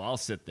 So I'll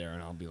sit there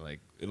and I'll be like,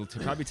 it'll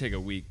probably take a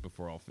week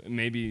before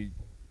maybe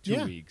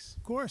 2 weeks.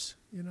 Of course,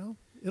 it'll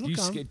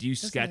come. Do you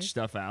sketch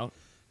stuff out?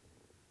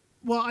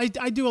 Well, I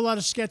do a lot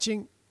of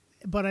sketching,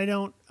 but I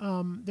don't.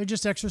 They're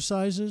just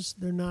exercises.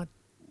 They're not.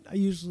 I'll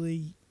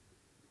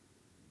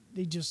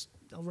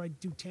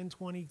do 10,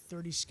 20,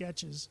 30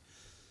 sketches,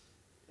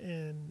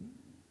 and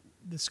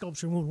the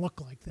sculpture won't look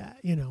like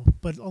that,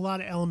 But a lot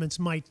of elements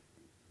might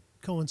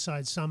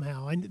coincide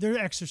somehow. And they're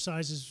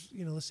exercises,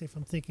 let's say if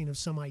I'm thinking of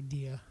some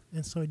idea,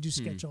 and so I do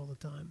sketch all the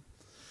time.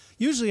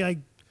 Usually I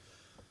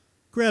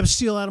grab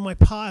steel out of my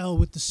pile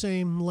with the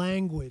same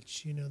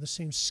language, the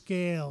same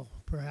scale,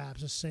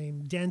 perhaps, the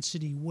same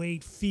density,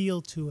 weight,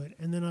 feel to it.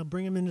 And then I'll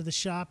bring them into the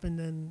shop and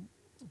then,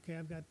 okay,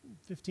 I've got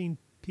 15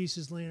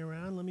 pieces laying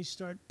around. Let me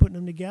start putting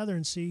them together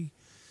and see,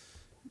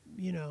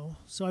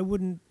 so I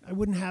wouldn't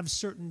have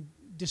certain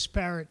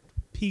disparate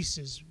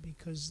pieces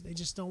because they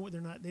just don't.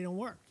 They don't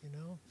work.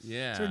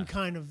 Yeah. Certain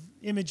kind of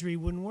imagery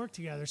wouldn't work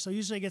together. So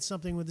usually I get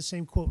something with the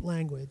same quote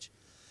language,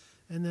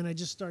 and then I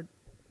just start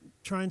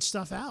trying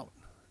stuff out.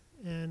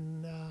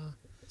 And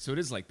so it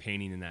is like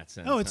painting in that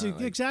sense. oh, it's huh?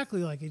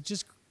 exactly like it.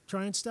 Just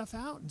trying stuff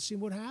out and see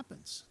what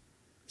happens.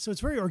 So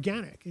it's very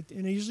organic,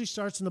 and it usually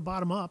starts from the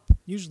bottom up.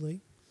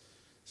 Usually,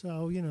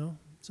 so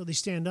so they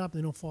stand up,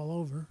 they don't fall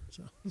over.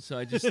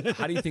 So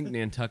How do you think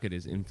Nantucket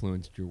has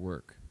influenced your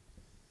work?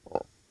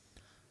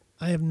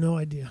 I have no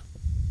idea.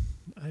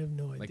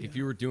 Like if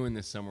you were doing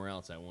this somewhere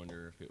else, I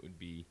wonder if it would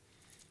be,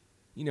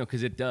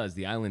 because it does.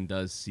 The island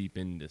does seep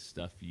into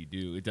stuff you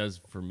do. It does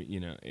for me.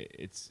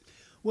 It's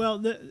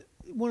Well,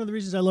 one of the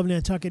reasons I love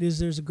Nantucket is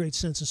there's a great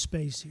sense of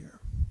space here.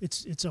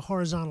 It's a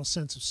horizontal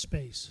sense of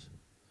space.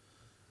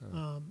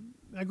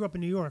 I grew up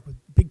in New York with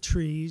big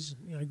trees.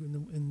 I grew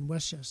in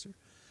Westchester,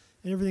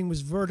 and everything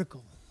was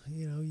vertical.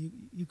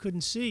 You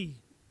couldn't see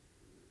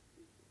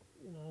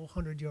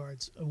 100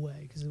 yards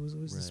away because it was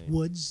this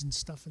woods and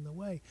stuff in the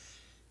way.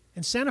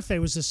 And Santa Fe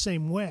was the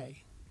same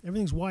way.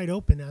 Everything's wide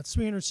open now. It's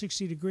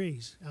 360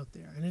 degrees out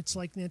there, and it's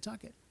like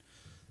Nantucket.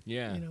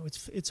 yeah.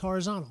 It's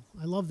horizontal.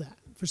 I love that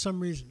for some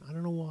reason. I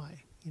don't know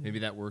why. Maybe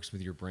that works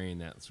with your brain.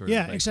 That sort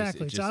Yeah, of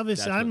exactly. It's It's obvious.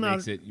 That's I'm what not-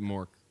 makes it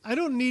more. I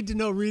don't need to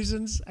know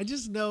reasons. I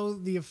just know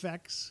the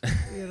effects.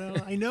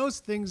 I know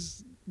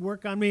things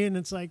work on me, and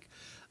it's like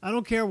I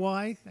don't care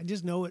why. I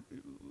just know it.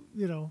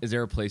 Is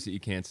there a place that you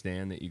can't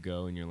stand that you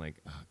go and you're like,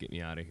 oh, get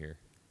me out of here?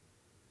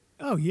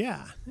 Oh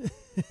yeah,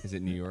 Is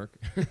it New York?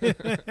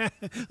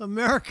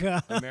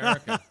 America.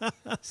 America.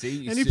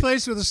 See, Any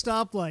place with a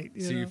stoplight.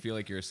 So you feel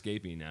like you're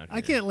escaping out here. I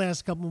can't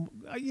last a couple.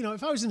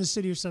 If I was in the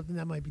city or something,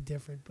 that might be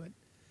different. But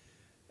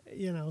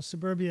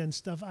suburbia and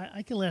stuff,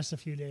 I can last a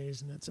few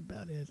days, and that's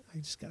about it. I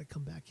just got to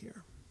come back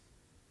here.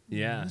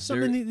 Yeah.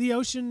 Something in the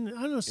ocean.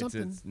 I don't know,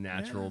 something. It's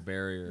natural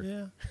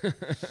barrier. Yeah.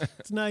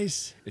 It's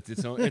nice.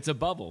 It's a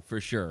bubble for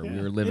sure. Yeah,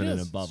 We were living it in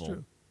is. a bubble. It's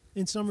true.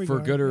 In some For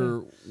regard. good yeah.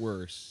 or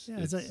worse.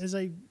 Yeah,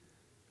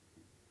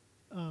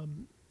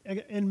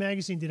 and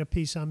Magazine did a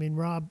piece on me, and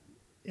Rob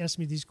asked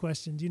me these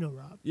questions. You know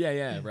Rob.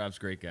 Yeah. Rob's a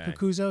great guy.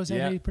 Pacuzzo, is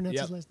that how you pronounce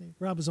Yep. his last name?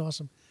 Rob is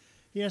awesome.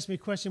 He asked me a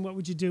question, what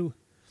would you do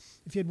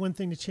if you had one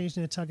thing to change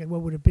in Nantucket,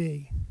 what would it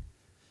be?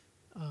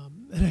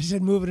 And I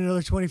said, move it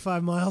another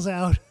 25 miles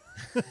out.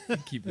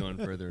 Keep going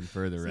further and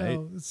further, right?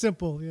 So it's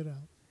simple,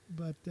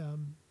 But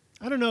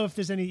I don't know if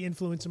there's any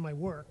influence in my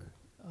work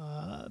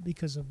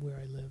because of where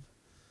I live.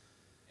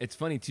 It's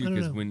funny, too, I don't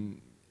because know.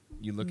 when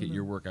you look at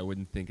your work, I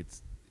wouldn't think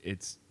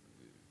it's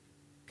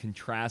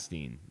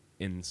contrasting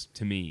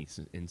to me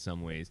in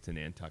some ways to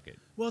Nantucket.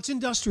 Well, it's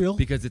industrial.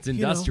 Because it's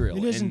industrial.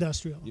 It is and,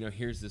 industrial.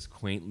 Here's this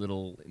quaint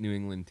little New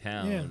England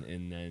town, Yeah.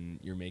 and then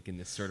you're making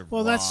this sort of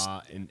Well,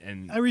 raw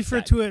and I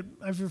refer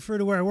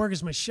to where I work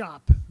as my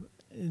shop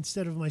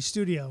instead of my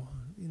studio.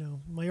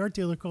 My art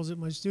dealer calls it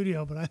my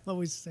studio, but I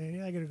always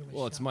say, I got to do my shop.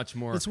 Well, it's much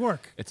more. It's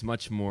work. It's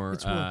much more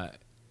It's work.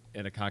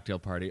 at a cocktail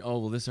party. Oh,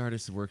 well, this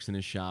artist works in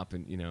his shop,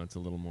 and it's a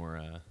little more.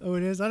 Oh,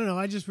 it is? I don't know.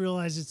 I just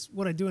realize it's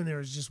what I do in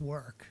there is just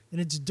work, and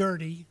it's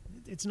dirty.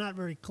 It's not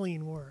very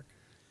clean work.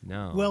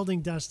 No.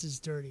 Welding dust is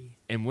dirty.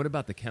 And what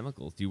about the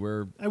chemicals? Do you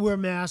wear? I wear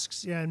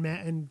masks, and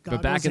goggles.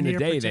 But back in and the ear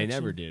day, they protection.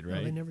 never did, right?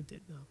 No, they never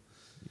did. No.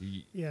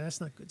 y- Yeah,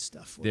 that's not good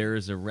stuff. For There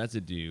is a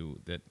residue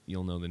that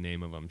you'll know the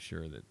name of, I'm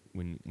sure, that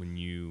when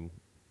you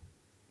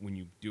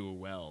do a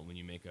well, when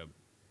you make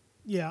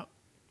yeah,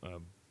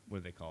 what do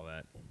they call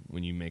that?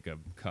 When you make a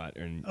cut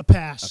or a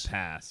pass. a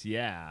pass,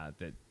 yeah.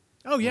 That.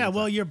 Oh yeah, it's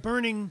well you're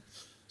burning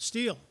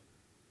steel,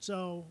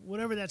 so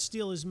whatever that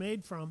steel is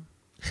made from,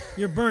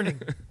 you're burning,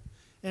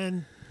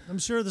 and I'm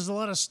sure there's a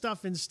lot of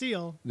stuff in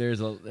steel.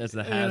 That's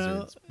the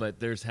hazards, but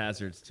there's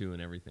hazards too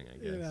in everything, I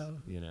guess.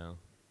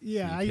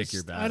 Yeah, You pick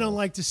your I don't battles.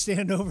 like to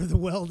stand over the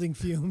welding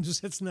fumes.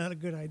 That's not a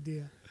good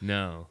idea.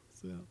 No,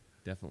 So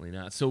definitely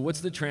not. So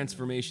what's the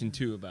transformation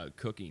too about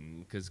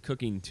cooking? Because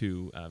cooking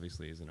too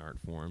obviously is an art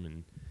form,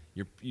 and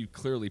you're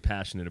clearly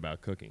passionate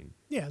about cooking.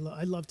 yeah,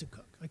 I love to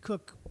cook. I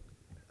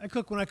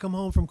cook when I come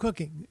home from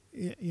cooking.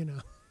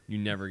 You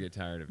never get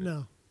tired of it.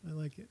 No, I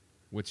like it.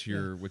 What's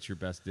your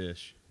best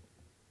dish?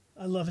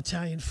 I love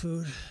Italian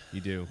food.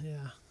 You do.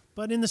 Yeah,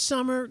 but in the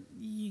summer,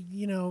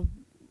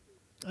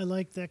 I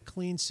like that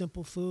clean,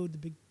 simple food. The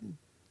big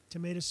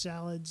tomato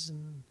salads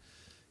and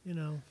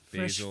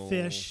fresh Basil.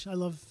 fish. I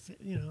love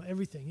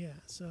everything. Yeah.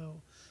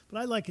 So, but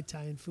I like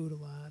Italian food a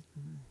lot.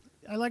 And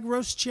I like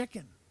roast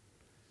chicken.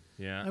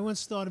 Yeah. I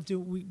once thought of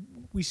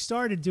we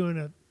started doing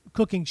a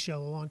cooking show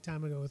a long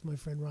time ago with my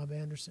friend Rob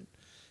Anderson.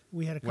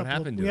 We had a couple.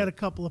 happened to We had it? a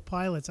couple of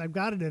pilots. I've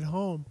got it at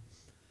home,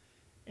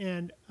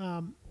 and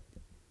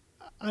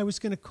I was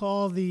going to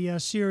call the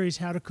series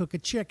 "How to Cook a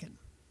Chicken,"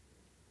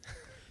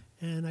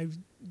 and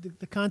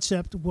the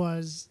concept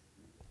was,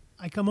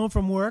 I come home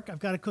from work. I've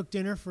got to cook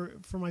dinner for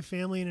my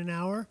family in an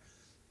hour.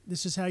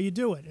 This is how you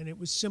do it, and it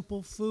was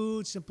simple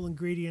food, simple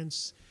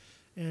ingredients.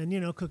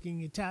 And, cooking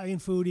Italian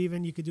food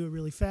even, you could do it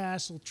really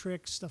fast, little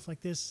tricks, stuff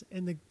like this.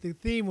 And the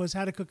theme was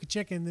how to cook a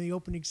chicken. The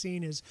opening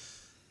scene is,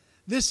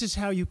 this is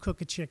how you cook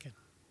a chicken.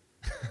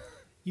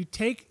 You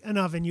take an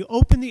oven, you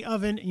open the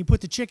oven, and you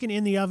put the chicken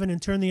in the oven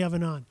and turn the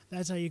oven on.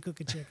 That's how you cook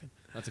a chicken.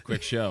 That's a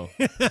quick show.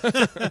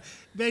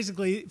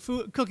 Basically,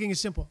 cooking is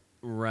simple.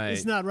 Right.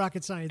 It's not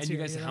rocket science. And here,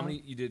 you guys, know? how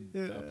many? You did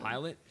a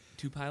pilot?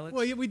 2 pilots?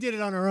 Well, we did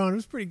it on our own. It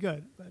was pretty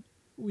good, but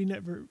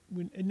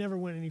it never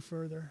went any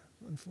further.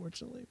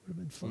 Unfortunately, it would have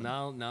been fun.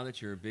 Well, now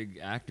that you're a big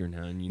actor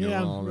now, and you know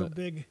I'm all real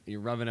big. You're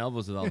rubbing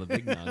elbows with all the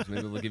big dogs.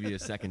 Maybe they'll give you a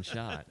second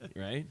shot,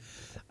 right?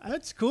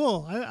 That's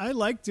cool. I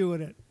like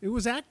doing it. It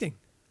was acting.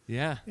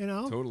 Yeah, You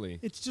know, totally.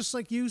 It's just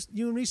like you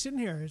and me sitting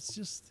here. It's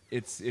just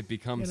It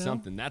becomes you know?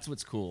 something. That's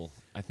what's cool.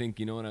 I think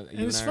you know what you and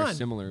it's I are fun.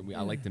 similar.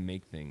 I like to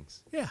make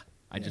things. yeah.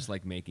 I just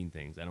like making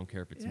things. I don't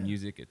care if it's Yeah.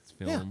 music, it's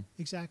film,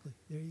 Yeah, exactly.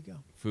 There you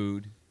go.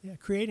 food. Yeah,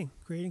 creating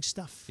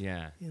stuff.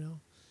 Yeah. You know,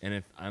 And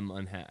if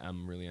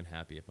I'm really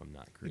unhappy if I'm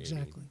not creating.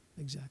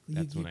 exactly.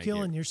 That's You when I kill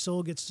get- and your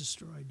soul gets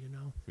destroyed. You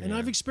know, and Yeah.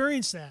 I've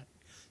experienced that.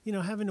 You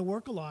know, having to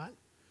work a lot.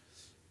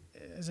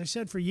 As I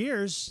said, for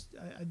years,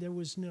 there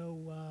was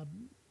no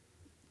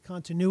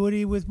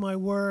continuity with my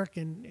work,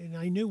 and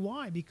I knew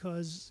why,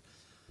 because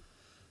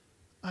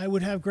I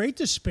would have great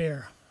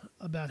despair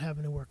about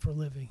having to work for a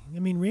living. I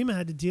mean, Rima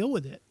had to deal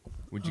with it.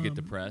 Would you get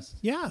depressed?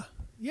 Yeah,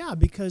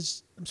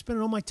 because I'm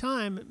spending all my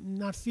time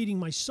not feeding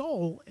my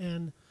soul,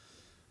 and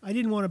I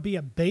didn't want to be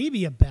a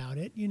baby about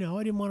it. You know,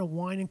 I didn't want to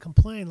whine and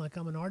complain like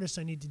I'm an artist.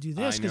 I need to do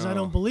this because I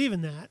know. don't believe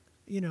in that.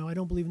 You know, I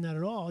don't believe in that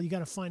at all. You got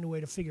to find a way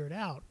to figure it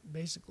out.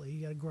 Basically,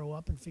 you got to grow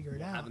up and figure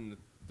it out. Having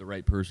the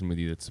right person with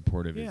you that's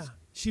supportive Yeah, is.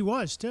 she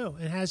was too,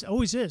 and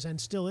always is, and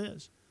still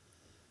is.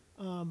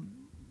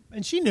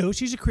 And she knew.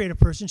 She's a creative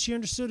person. She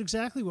understood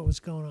exactly what was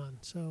going on.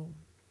 So,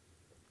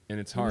 And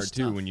it's It was hard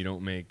too tough. when you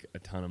don't make a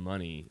ton of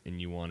money and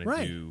you want to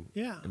Right, do.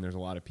 yeah. And there's a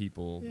lot of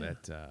people Yeah.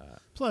 that.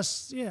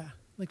 plus, yeah,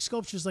 like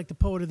sculpture's like the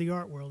poet of the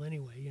art world.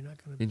 Anyway, you're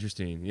not gonna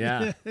Interesting.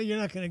 Yeah. you're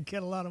not gonna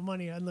get a lot of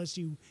money unless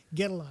you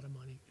get a lot of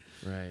money.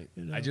 Right.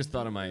 You know. I just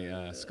thought of my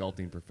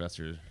sculpting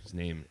professor's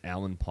name,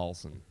 Alan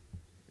Paulson.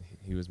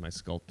 He was my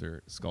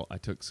sculptor. I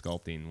took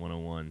sculpting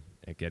 101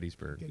 at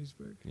Gettysburg.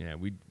 Gettysburg. Yeah,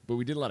 we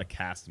did a lot of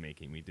cast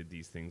making. We did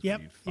these things Yep,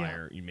 where you'd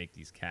fire, you make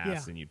these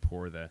casts, Yeah. and you'd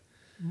pour the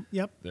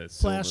Yep. the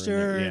silver in Plaster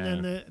there.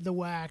 and then the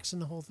wax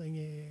and the whole thing.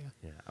 Yeah.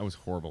 Yeah, I was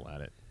horrible at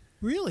it.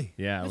 Really?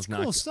 Yeah, I That's was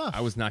not cool stuff.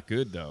 I was not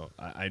good though.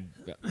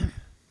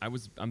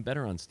 I'm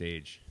better on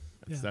stage.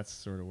 That's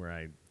sort of where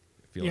I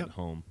feel Yep. at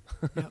home,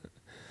 Yep.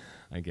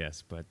 I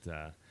guess. But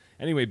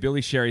anyway,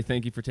 Billy Sherry,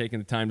 thank you for taking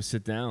the time to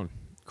sit down.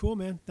 Cool,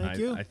 man. Thank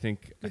you. I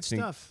think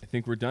stuff. I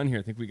think we're done here.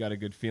 I think we got a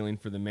good feeling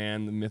for the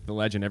man, the myth, the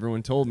legend.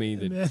 Everyone told me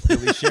that Man.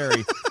 Billy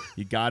Sherry,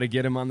 you got to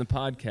get him on the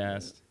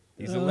podcast.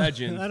 He's a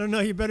legend. I don't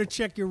know. You better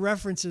check your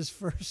references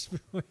first.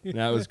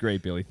 That was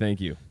great, Billy. Thank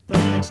you.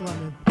 Thanks a lot,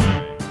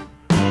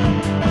 man.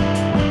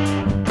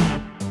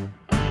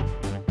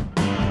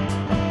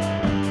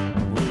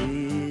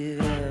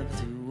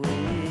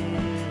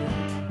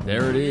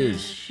 There it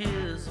is.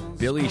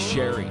 Billy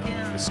Sherry,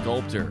 the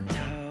sculptor.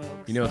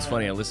 You know, it's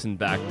funny. I listened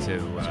back to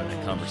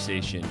that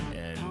conversation,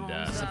 and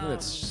something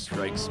that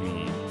strikes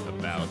me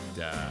about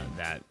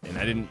that,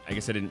 and I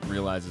guess I didn't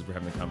realize as we're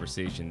having the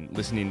conversation,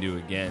 listening to it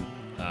again,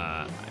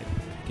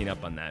 picking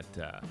up on that,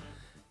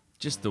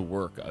 just the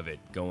work of it,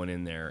 going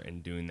in there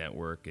and doing that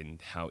work, and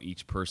how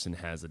each person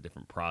has a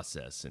different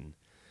process. And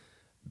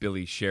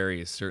Billy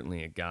Sherry is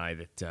certainly a guy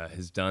that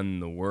has done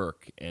the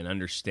work and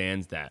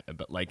understands that,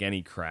 but like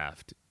any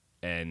craft,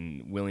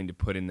 and willing to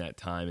put in that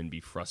time and be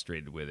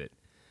frustrated with it.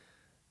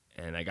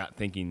 And I got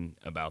thinking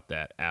about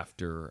that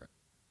after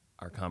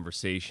our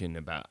conversation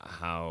about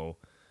how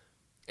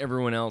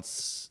everyone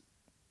else,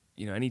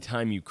 you know,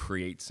 anytime you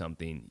create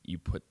something, you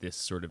put this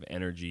sort of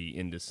energy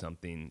into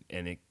something,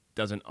 and it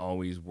doesn't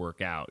always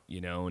work out,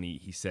 you know. And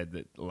he said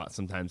that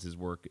sometimes his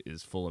work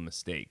is full of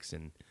mistakes,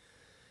 and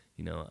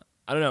you know,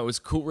 I don't know. It was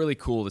cool, really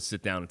cool to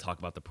sit down and talk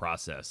about the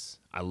process.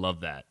 I love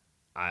that.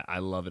 I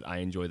love it. I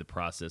enjoy the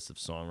process of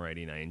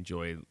songwriting. I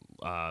enjoy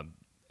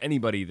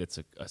anybody that's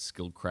a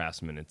skilled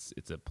craftsman.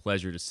 It's a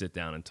pleasure to sit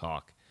down and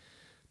talk,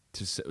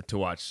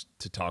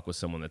 to talk with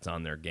someone that's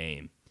on their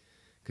game,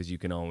 because you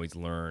can always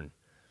learn.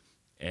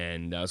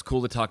 And it was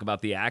cool to talk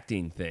about the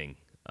acting thing.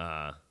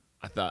 I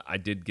thought I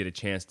did get a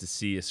chance to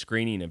see a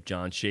screening of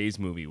John Shea's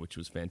movie, which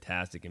was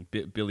fantastic, and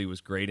Billy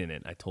was great in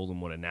it. I told him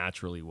what a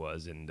natural he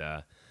was, and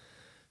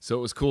so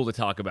it was cool to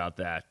talk about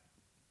that.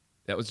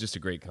 That was just a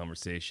great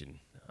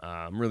conversation.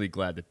 I'm really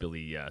glad that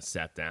Billy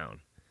sat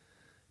down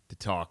to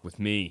talk with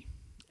me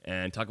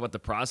and talk about the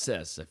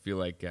process. I feel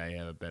like I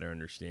have a better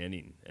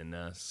understanding. And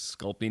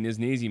sculpting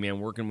isn't easy, man.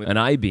 Working with an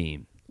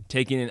I-beam,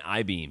 taking an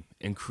I-beam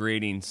and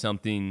creating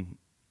something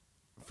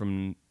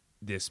from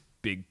this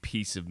big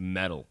piece of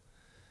metal.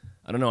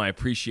 I don't know. I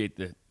appreciate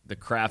the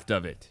craft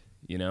of it.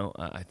 You know,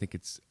 I think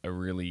it's a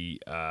really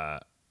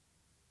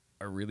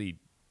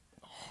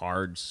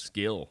hard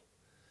skill.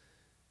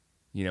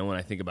 You know, when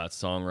I think about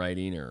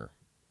songwriting or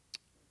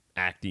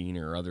acting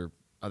or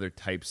other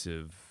types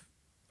of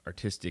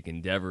artistic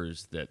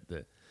endeavors, that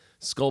the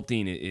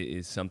sculpting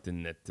is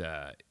something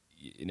that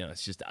you know,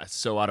 it's just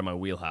so out of my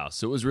wheelhouse.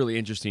 So it was really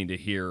interesting to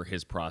hear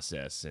his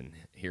process and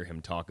hear him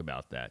talk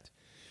about that.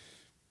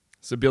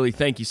 So, Billy,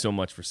 thank you so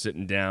much for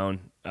sitting down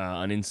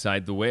on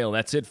Inside the Whale.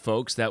 That's it,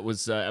 folks. That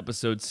was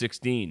episode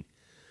 16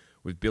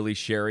 with Billy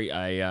Sherry.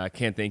 I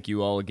can't thank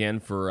you all again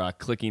for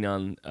clicking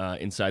on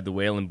Inside the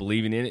Whale and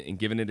believing in it and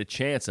giving it a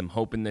chance. I'm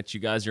hoping that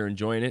you guys are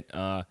enjoying it.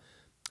 I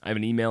have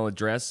an email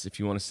address if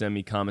you want to send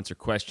me comments or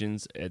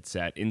questions. It's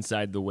at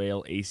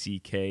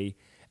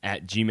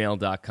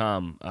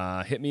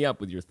insidethewhaleack@gmail.com. Hit me up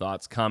with your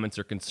thoughts, comments,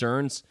 or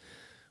concerns,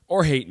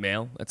 or hate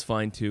mail. That's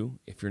fine, too.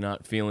 If you're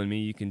not feeling me,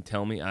 you can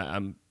tell me.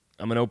 I'm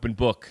an open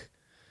book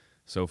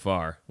so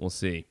far. We'll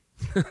see.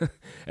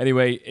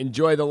 Anyway,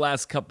 enjoy the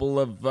last couple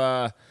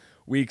of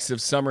weeks of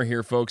summer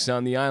here, folks,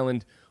 on the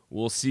island.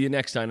 We'll see you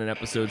next time in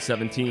episode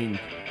 17.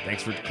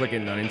 Thanks for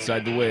clicking on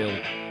Inside the Whale.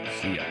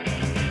 See ya.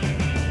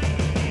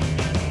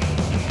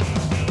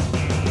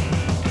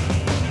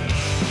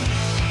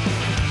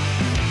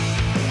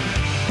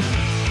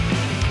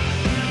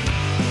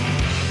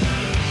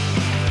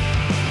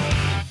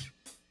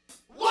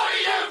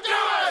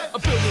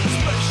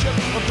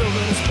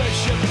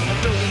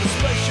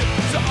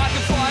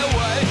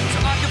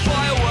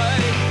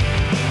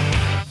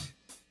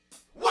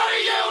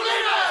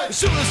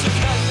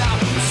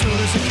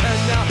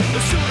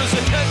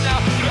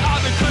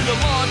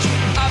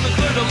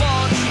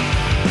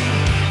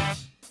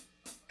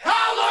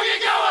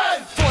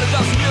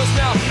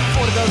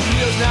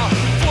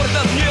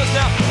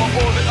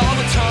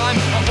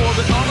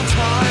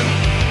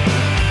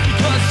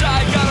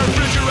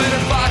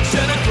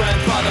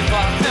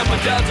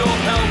 Dad's old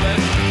helmet.